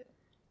into it.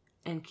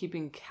 And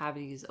keeping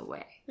cavities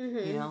away.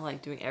 Mm-hmm. You know,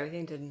 like doing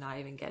everything to not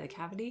even get a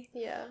cavity.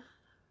 Yeah.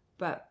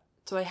 But,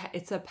 so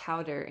it's a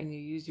powder, and you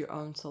use your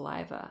own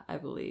saliva, I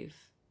believe,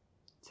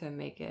 to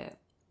make it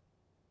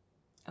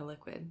a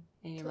liquid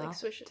in your mouth.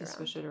 Like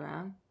swish it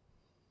around.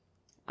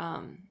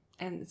 And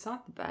it's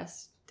not the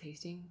best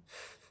tasting,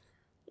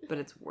 but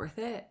it's worth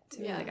it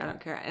to me. Like, I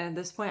don't care. And at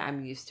this point,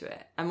 I'm used to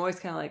it. I'm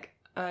always kind of like,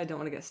 oh, I don't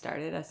want to get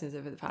started as soon as I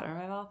put the powder in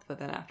my mouth, but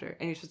then after,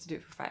 and you're supposed to do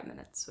it for 5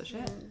 minutes, swish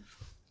it.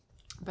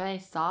 But I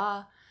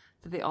saw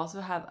that they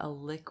also have a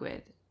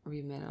liquid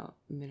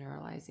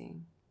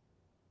remineralizing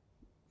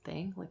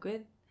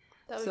liquid.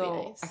 That would be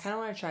nice. I kind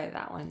of want to try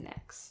that one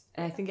next.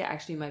 And I think it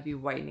actually might be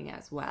whitening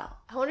as well.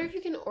 I wonder if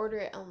you can order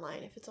it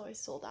online, if it's always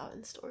sold out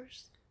in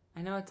stores.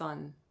 I know it's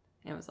on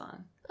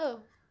Amazon. Oh.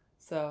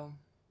 So.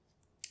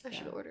 I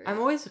should order it. I'm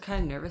always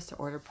kind of nervous to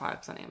order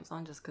products on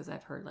Amazon just because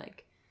I've heard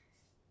like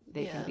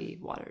they can be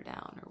watered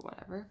down or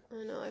whatever.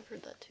 I know, I've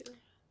heard that too.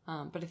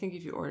 But I think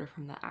if you order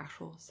from the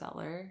actual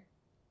seller,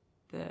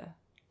 the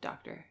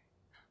Dr.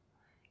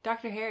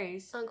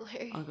 Harry's. Uncle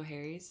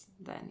Harry's,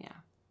 then yeah.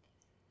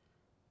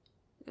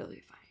 It'll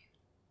be fine.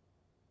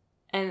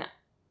 And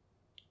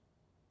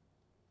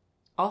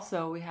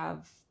also, we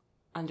have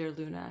Under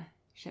Luna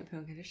shampoo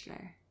and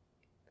conditioner.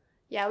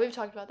 Yeah, we've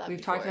talked about that before.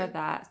 We've talked about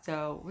that.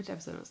 So, which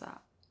episode was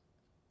that?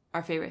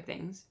 Our favorite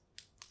things.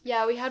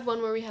 Yeah, we had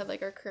one where we had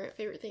like our current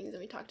favorite things,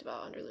 and we talked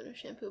about Under Luna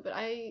shampoo. But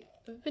I've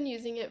been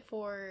using it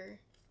for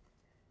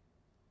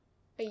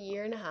a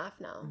year and a half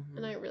now,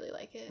 and I really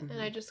like it.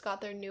 And I just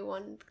got their new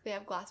one. They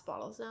have glass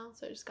bottles now,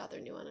 so I just got their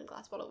new one in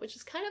glass bottle, which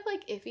is kind of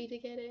like iffy to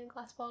get it in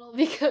glass bottle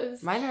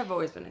because mine have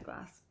always been in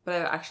glass, but I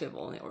actually have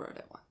only ordered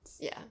it once.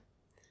 Yeah,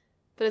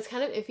 but it's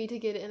kind of iffy to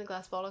get it in a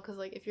glass bottle because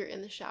like if you're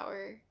in the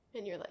shower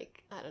and you're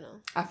like, I don't know.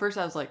 At first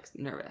I was like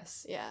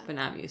nervous. Yeah. But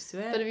now I'm used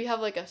to it. But if you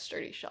have like a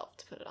sturdy shelf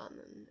to put it on,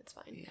 then it's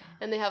fine. Yeah.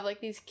 And they have like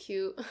these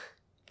cute.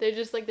 They're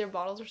just like their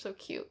bottles are so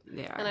cute.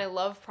 They are. And I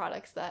love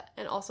products that,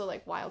 and also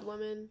like Wild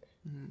Woman.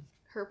 Mm-hmm.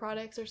 Her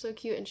products are so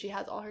cute, and she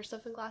has all her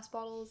stuff in glass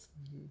bottles.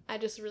 Mm-hmm. I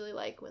just really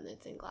like when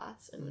it's in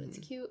glass and when it's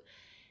cute.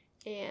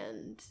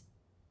 And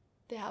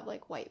they have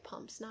like white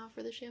pumps now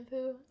for the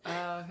shampoo.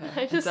 Oh,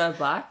 okay. Is that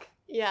black?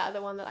 Yeah,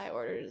 the one that I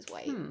ordered is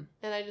white. And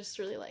I just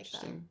really like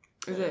that.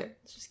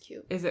 It's just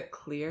cute. Is it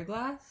clear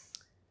glass?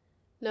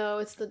 No,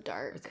 it's the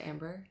dark. It's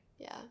amber?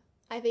 Yeah.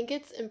 I think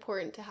it's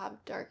important to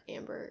have dark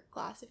amber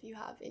glass if you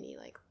have any,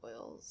 like,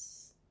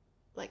 oils.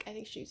 Like, I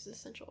think she uses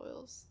essential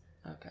oils.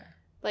 Okay.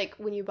 Like,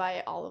 when you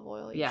buy olive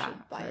oil, you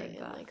should buy it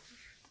in, like,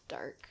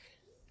 dark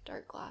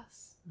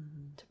glass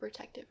to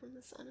protect it from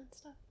the sun and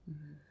stuff.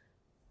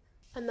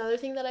 Another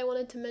thing that I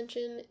wanted to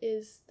mention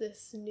is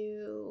this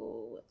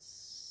new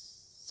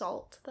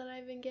salt that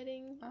I've been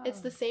getting. Oh.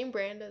 It's the same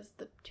brand as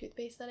the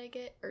toothpaste that I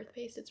get, Earth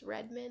Paste. It's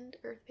Redmond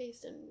Earth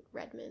Paste and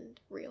Redmond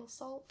Real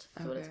Salt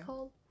is what it's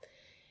called.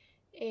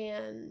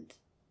 And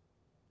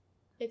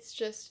it's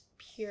just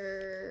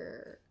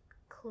pure,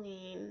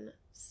 clean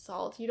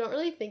salt. You don't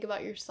really think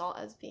about your salt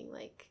as being,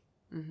 like,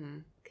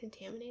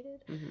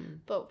 contaminated.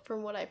 But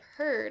from what I've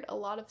heard, a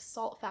lot of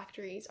salt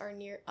factories are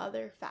near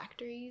other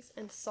factories,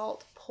 and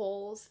salt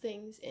pulls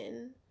things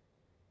in.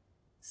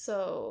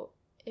 So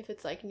if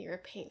it's, like, near a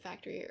paint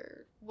factory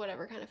or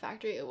whatever kind of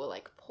factory, it will,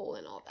 like, pull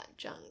in all that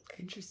junk.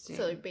 Interesting.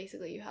 So, like,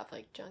 basically you have,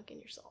 like, junk in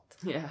your salt.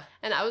 Yeah.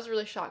 And I was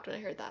really shocked when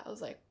I heard that. I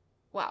was like,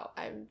 wow,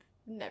 I've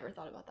never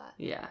thought about that.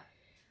 Yeah.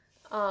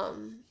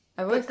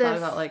 I've always thought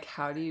about, like,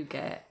 how do you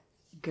get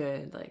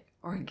good, like,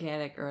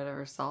 organic or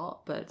whatever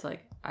salt, but it's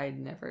like I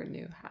never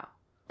knew how.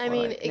 I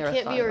mean, like, it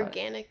can't be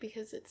organic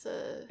because it's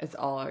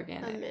all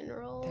organic, a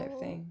mineral type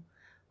thing.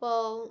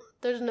 Well,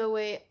 there's no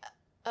way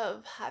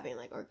of having,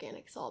 like,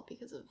 organic salt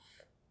because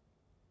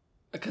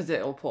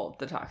it will pull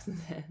the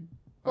toxins in.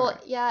 Well,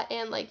 yeah,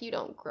 and, like, you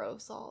don't grow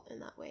salt in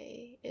that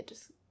way. It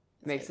just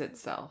makes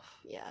itself.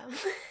 Yeah.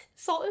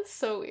 Salt is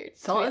so weird.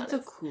 Salt is the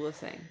coolest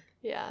thing.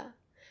 Yeah.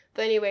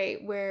 But anyway,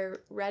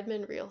 where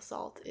Redmond Real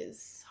Salt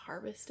is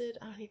harvested,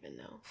 I don't even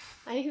know.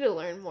 I need to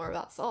learn more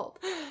about salt.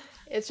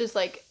 It's just,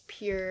 like,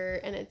 pure,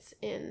 and it's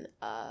in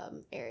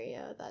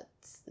area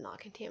that's not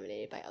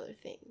contaminated by other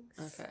things.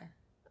 Okay.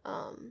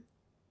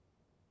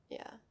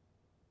 Yeah.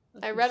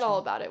 I read all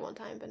about it one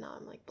time, but now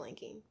I'm, like,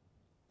 blanking.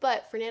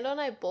 But Fernando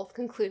and I both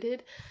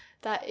concluded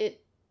that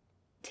it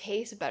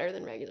tastes better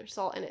than regular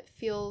salt, and it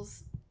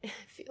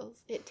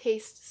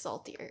tastes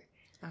saltier.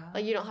 Oh.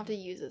 Like, you don't have to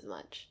use as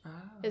much. Oh.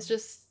 It's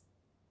just,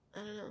 I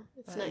don't know.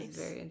 It's nice. It's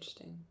very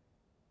interesting.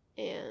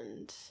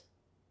 And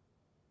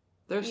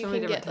there's so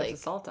many different types of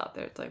salt out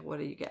there. It's like, what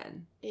are you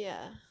getting?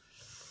 Yeah.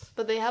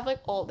 But they have,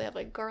 like, they have,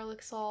 like,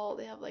 garlic salt.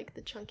 They have, like,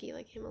 the chunky,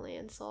 like,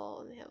 Himalayan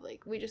salt. And they have,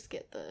 like, we just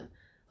get the,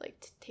 like,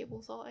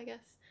 table salt, I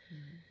guess.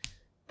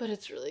 But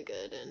it's really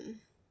good. And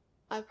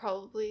I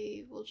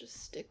probably will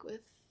just stick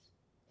with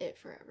it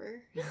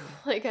forever.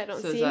 Like, I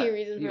don't see any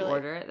reason for, like, you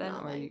order it then,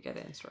 or you get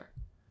it in store?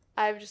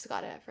 I've just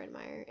got it at Fred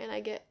Meyer, and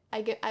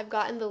I've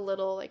gotten the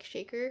little, like,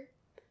 shaker,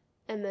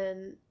 and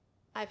then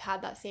I've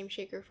had that same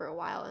shaker for a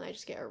while, and I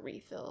just get a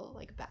refill,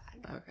 like, bag.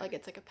 Okay. Like,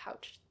 it's like a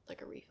pouch,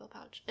 like a refill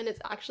pouch, and it's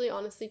actually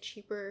honestly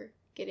cheaper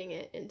getting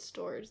it in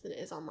stores than it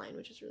is online,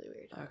 which is really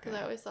weird. Because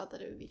I always thought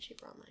that it would be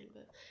cheaper online,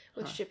 but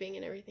with shipping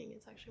and everything,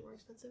 it's actually more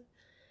expensive.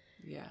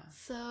 Yeah.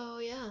 So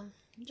yeah,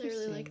 I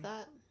really like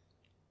that.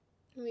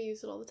 We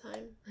use it all the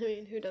time. I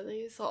mean, who doesn't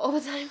use salt all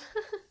the time?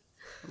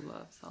 I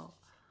love salt.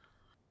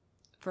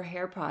 For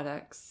hair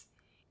products,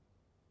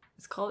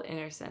 it's called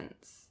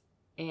Innersense,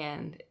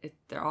 and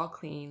they're all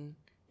clean.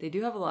 They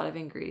do have a lot of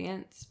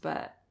ingredients,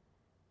 but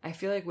I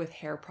feel like with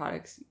hair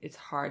products, it's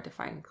hard to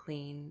find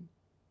clean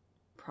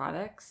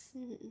products.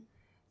 Mm-hmm.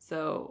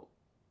 So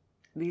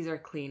these are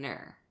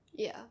cleaner.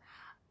 Yeah.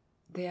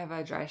 They have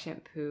a dry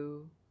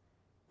shampoo.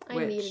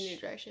 I need a new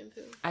dry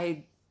shampoo.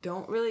 I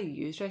don't really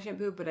use dry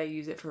shampoo, but I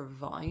use it for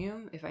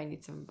volume if I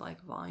need some,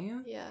 like,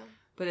 volume. Yeah.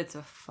 But it's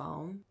a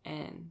foam,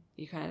 and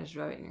you kind of just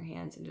rub it in your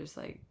hands and just,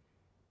 like,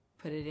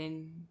 put it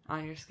in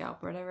on your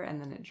scalp or whatever,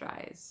 and then it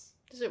dries.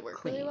 Does it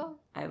work really well?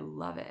 I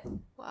love it.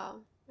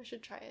 Wow. I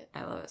should try it.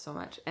 I love it so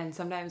much. And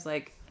sometimes,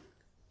 like,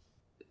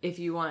 if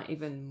you want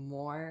even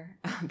more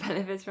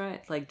benefits from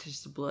it, like,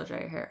 just blow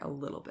dry your hair a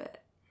little bit,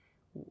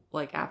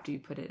 like, after you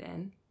put it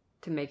in,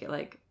 to make it,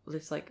 like,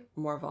 just, like,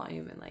 more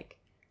volume and, like,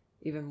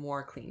 even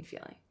more clean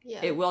feeling.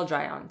 Yeah. It will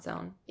dry on its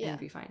own and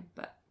be fine,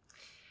 but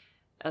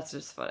that's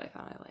just what I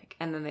found I like.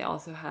 And then they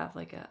also have,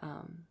 like,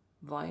 a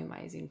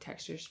volumizing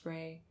texture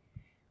spray,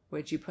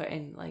 which you put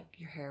in, like,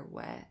 your hair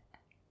wet.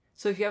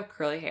 So if you have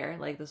curly hair,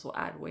 like, this will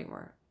add way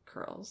more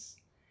curls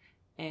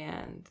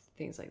and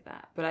things like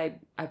that. But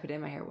I put it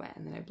in my hair wet,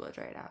 and then I blow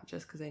dry it out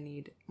just because I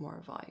need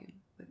more volume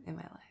in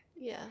my life.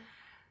 Yeah.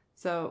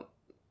 So,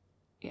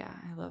 yeah,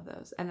 I love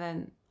those. And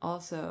then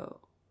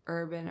also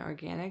Urban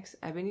Organics.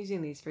 I've been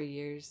using these for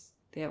years.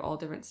 They have all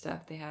different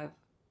stuff.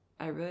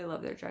 I really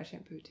love their dry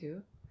shampoo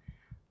too.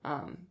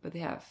 But they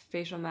have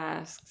facial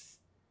masks,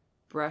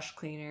 brush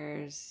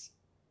cleaners,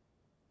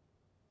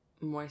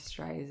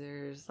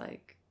 moisturizers,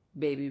 like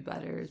baby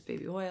butters,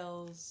 baby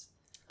oils.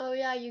 Oh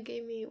yeah, you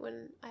gave me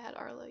when I had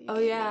Arlo.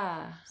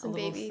 Some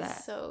baby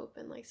soap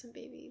and, like, some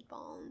baby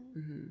balm.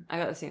 Mm-hmm. I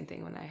got the same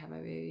thing when I had my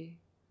baby,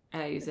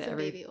 and I use it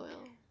every baby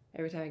oil.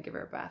 Every time I give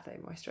her a bath, I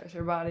moisturize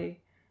her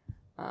body.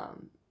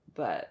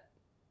 But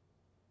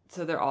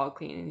so they're all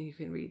clean, and you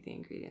can read the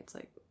ingredients,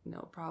 like,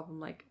 no problem.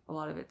 Like, a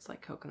lot of it's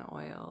like coconut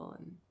oil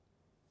and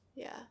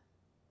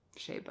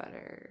shea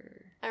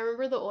butter. I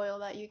remember the oil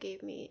that you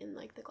gave me in,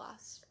 like, the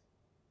glass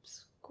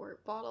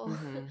squirt bottle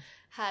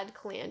had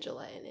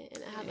calendula in it,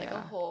 and it had like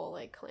a whole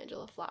like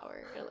calendula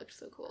flower, and it looked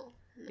so cool.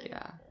 It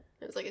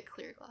was like a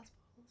clear glass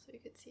bottle, so you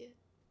could see it.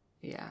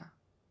 Yeah.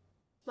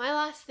 My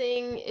last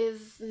thing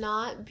is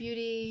not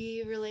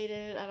beauty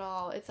related at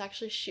all. It's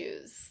actually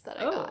shoes that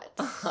I got.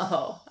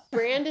 Oh.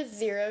 Brand is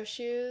Xero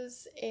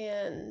Shoes,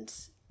 and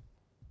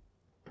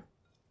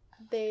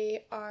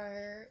they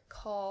are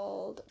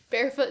called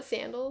barefoot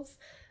sandals.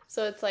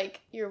 So it's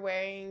like you're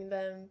wearing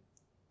them,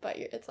 but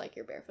it's like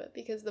you're barefoot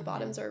because the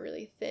bottoms are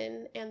really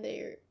thin and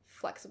they're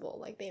flexible.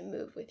 Like they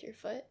move with your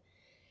foot.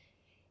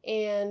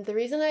 And the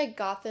reason I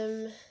got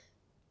them,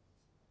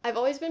 I've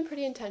always been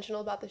pretty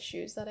intentional about the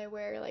shoes that I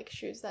wear, like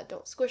shoes that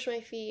don't squish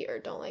my feet or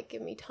don't like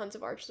give me tons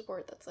of arch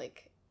support. That's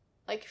like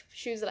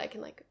shoes that I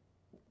can like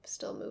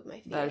still move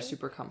my feet. That are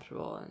super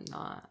comfortable and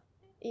not.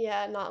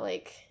 Yeah, not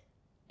like.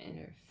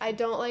 I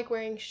don't like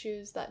wearing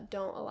shoes that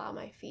don't allow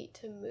my feet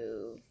to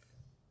move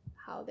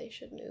how they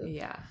should move.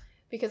 Yeah.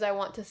 Because I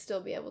want to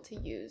still be able to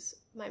use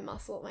my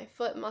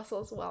foot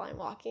muscles while I'm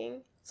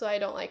walking. So I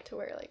don't like to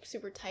wear like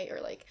super tight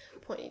or like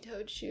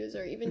pointy-toed shoes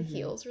or even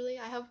heels really.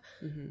 I have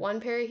one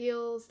pair of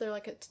heels. They're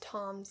like a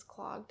Tom's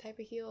clog type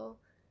of heel.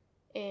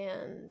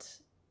 And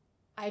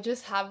I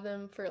just have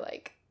them for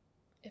like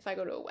if I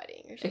go to a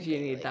wedding or something. If you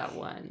need like, that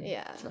one.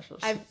 Yeah. Special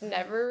I've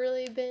never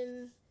really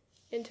been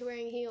into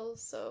wearing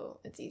heels, so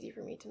it's easy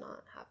for me to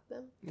not have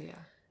them. Yeah.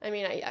 I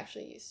mean, I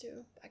actually used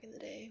to back in the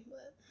day,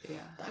 but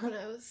back when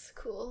I was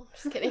cool.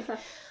 Just kidding.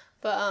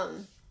 But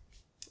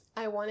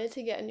I wanted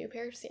to get a new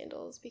pair of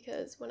sandals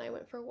because when I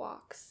went for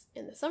walks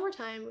in the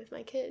summertime with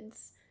my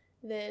kids,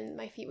 then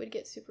my feet would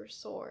get super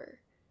sore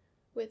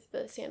with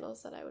the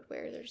sandals that I would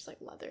wear. They're just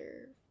like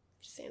leather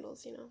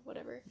sandals, you know,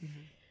 whatever.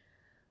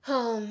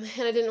 And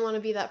I didn't want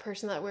to be that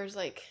person that wears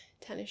like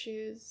tennis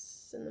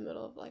shoes in the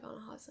middle of like on a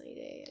hot sunny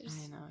day.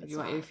 I know. You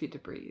want your feet to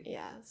breathe.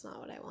 Yeah, that's not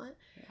what I want.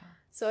 Yeah.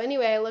 So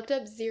anyway, I looked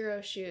up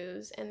Xero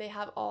Shoes, and they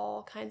have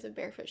all kinds of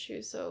barefoot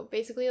shoes. So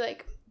basically,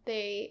 like,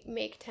 they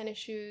make tennis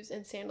shoes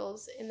and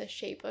sandals in the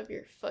shape of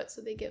your foot,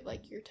 so they give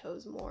like your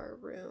toes more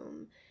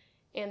room,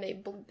 and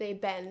they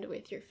bend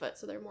with your foot,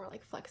 so they're more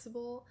like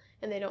flexible,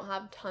 and they don't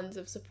have tons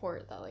of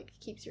support that like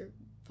keeps your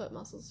foot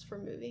muscles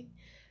from moving.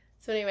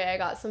 So anyway, I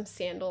got some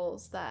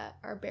sandals that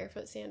are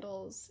barefoot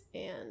sandals,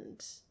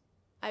 and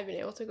I've been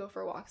able to go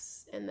for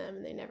walks in them,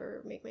 and they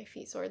never make my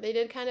feet sore. They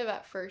did kind of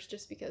at first,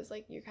 just because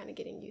like you're kind of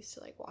getting used to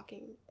like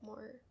walking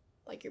more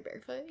like you're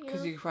barefoot.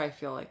 Because you probably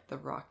feel like the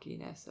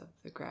rockiness of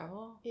the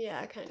gravel.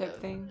 Yeah, kind type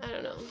of thing. I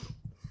don't know.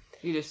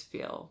 You just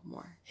feel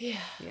more.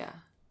 Yeah. Yeah.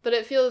 But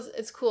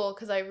it's cool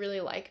because I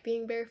really like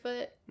being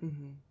barefoot.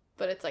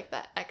 But it's like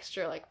that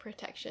extra like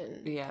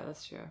protection. Yeah,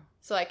 that's true.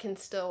 So I can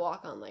still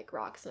walk on like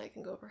rocks, and I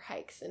can go for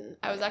hikes, and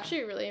I was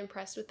actually really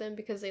impressed with them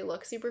because they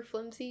look super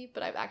flimsy,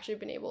 but I've actually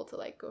been able to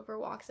like go for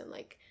walks and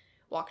like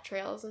walk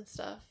trails and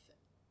stuff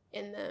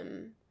in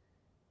them,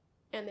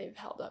 and they've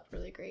held up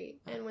really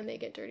great. And when they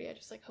get dirty, I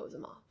just like hose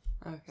them off.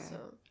 Okay.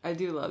 So I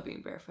do love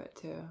being barefoot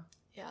too.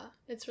 Yeah,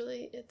 it's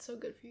so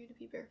good for you to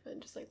be barefoot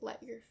and just like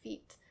let your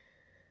feet.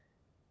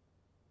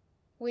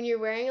 When you're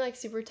wearing like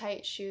super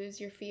tight shoes,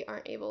 your feet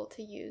aren't able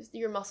to use,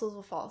 your muscles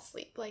will fall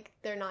asleep. Like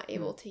they're not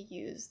able to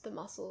use the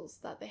muscles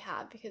that they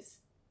have, because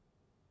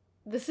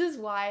this is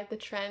why the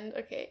trend,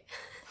 okay.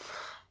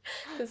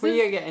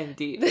 We are getting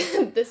deep.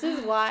 This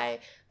is why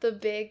the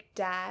big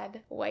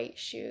dad white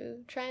shoe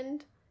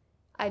trend,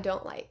 I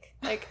don't like.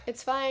 Like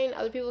it's fine,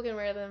 other people can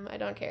wear them, I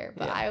don't care.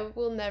 But I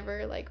will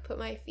never like put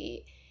my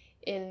feet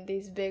in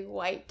these big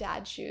white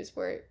dad shoes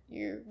where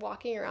you're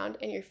walking around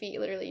and your feet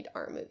literally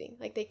aren't moving.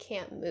 Like they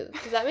can't move.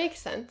 Does that make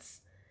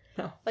sense?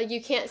 No. Like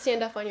you can't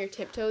stand up on your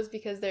tiptoes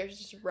because there's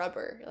just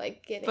rubber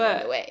like getting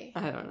in the way.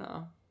 I don't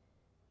know.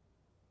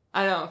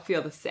 I don't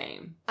feel the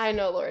same. I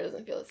know Laura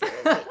doesn't feel the same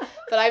as me.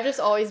 But I've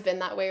just always been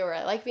that way where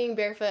I like being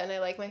barefoot, and I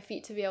like my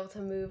feet to be able to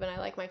move, and I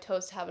like my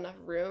toes to have enough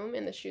room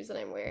in the shoes that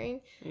I'm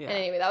wearing. Yeah. And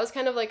anyway, that was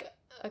kind of like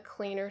a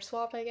cleaner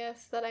swap, I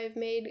guess, that I've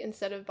made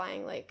instead of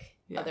buying like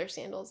other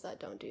sandals that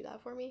don't do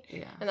that for me.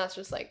 Yeah. And that's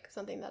just like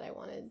something that I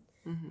wanted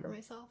for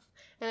myself.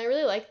 And I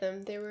really like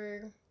them. They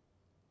were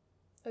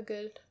a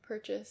good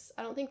purchase.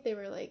 I don't think they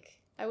were like,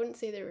 I wouldn't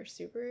say they were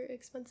super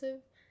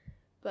expensive,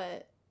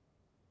 but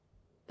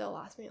they'll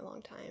last me a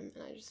long time.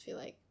 And I just feel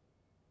like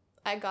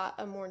I got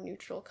a more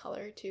neutral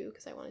color too,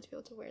 because I wanted to be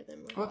able to wear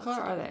them with what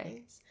color are they?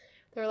 Things.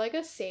 They're like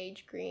a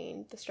sage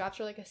green. The straps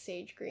are like a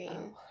sage green.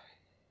 Oh.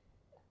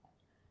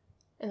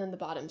 And then the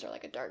bottoms are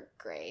like a dark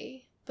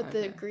gray. But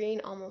the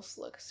green almost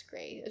looks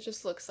gray. It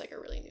just looks like a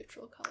really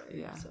neutral color.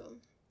 Yeah. So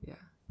yeah.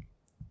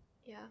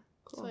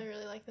 Cool. So I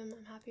really like them.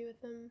 I'm happy with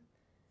them.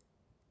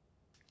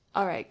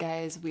 All right,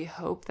 guys. We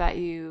hope that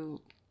you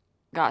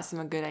got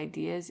some good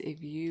ideas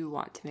if you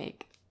want to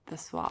make the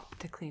swap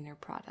to cleaner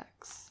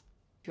products.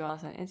 If you follow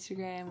us on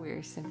Instagram, we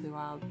are Simply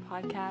Wild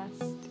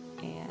Podcast.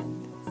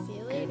 And see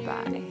you later.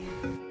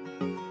 Goodbye.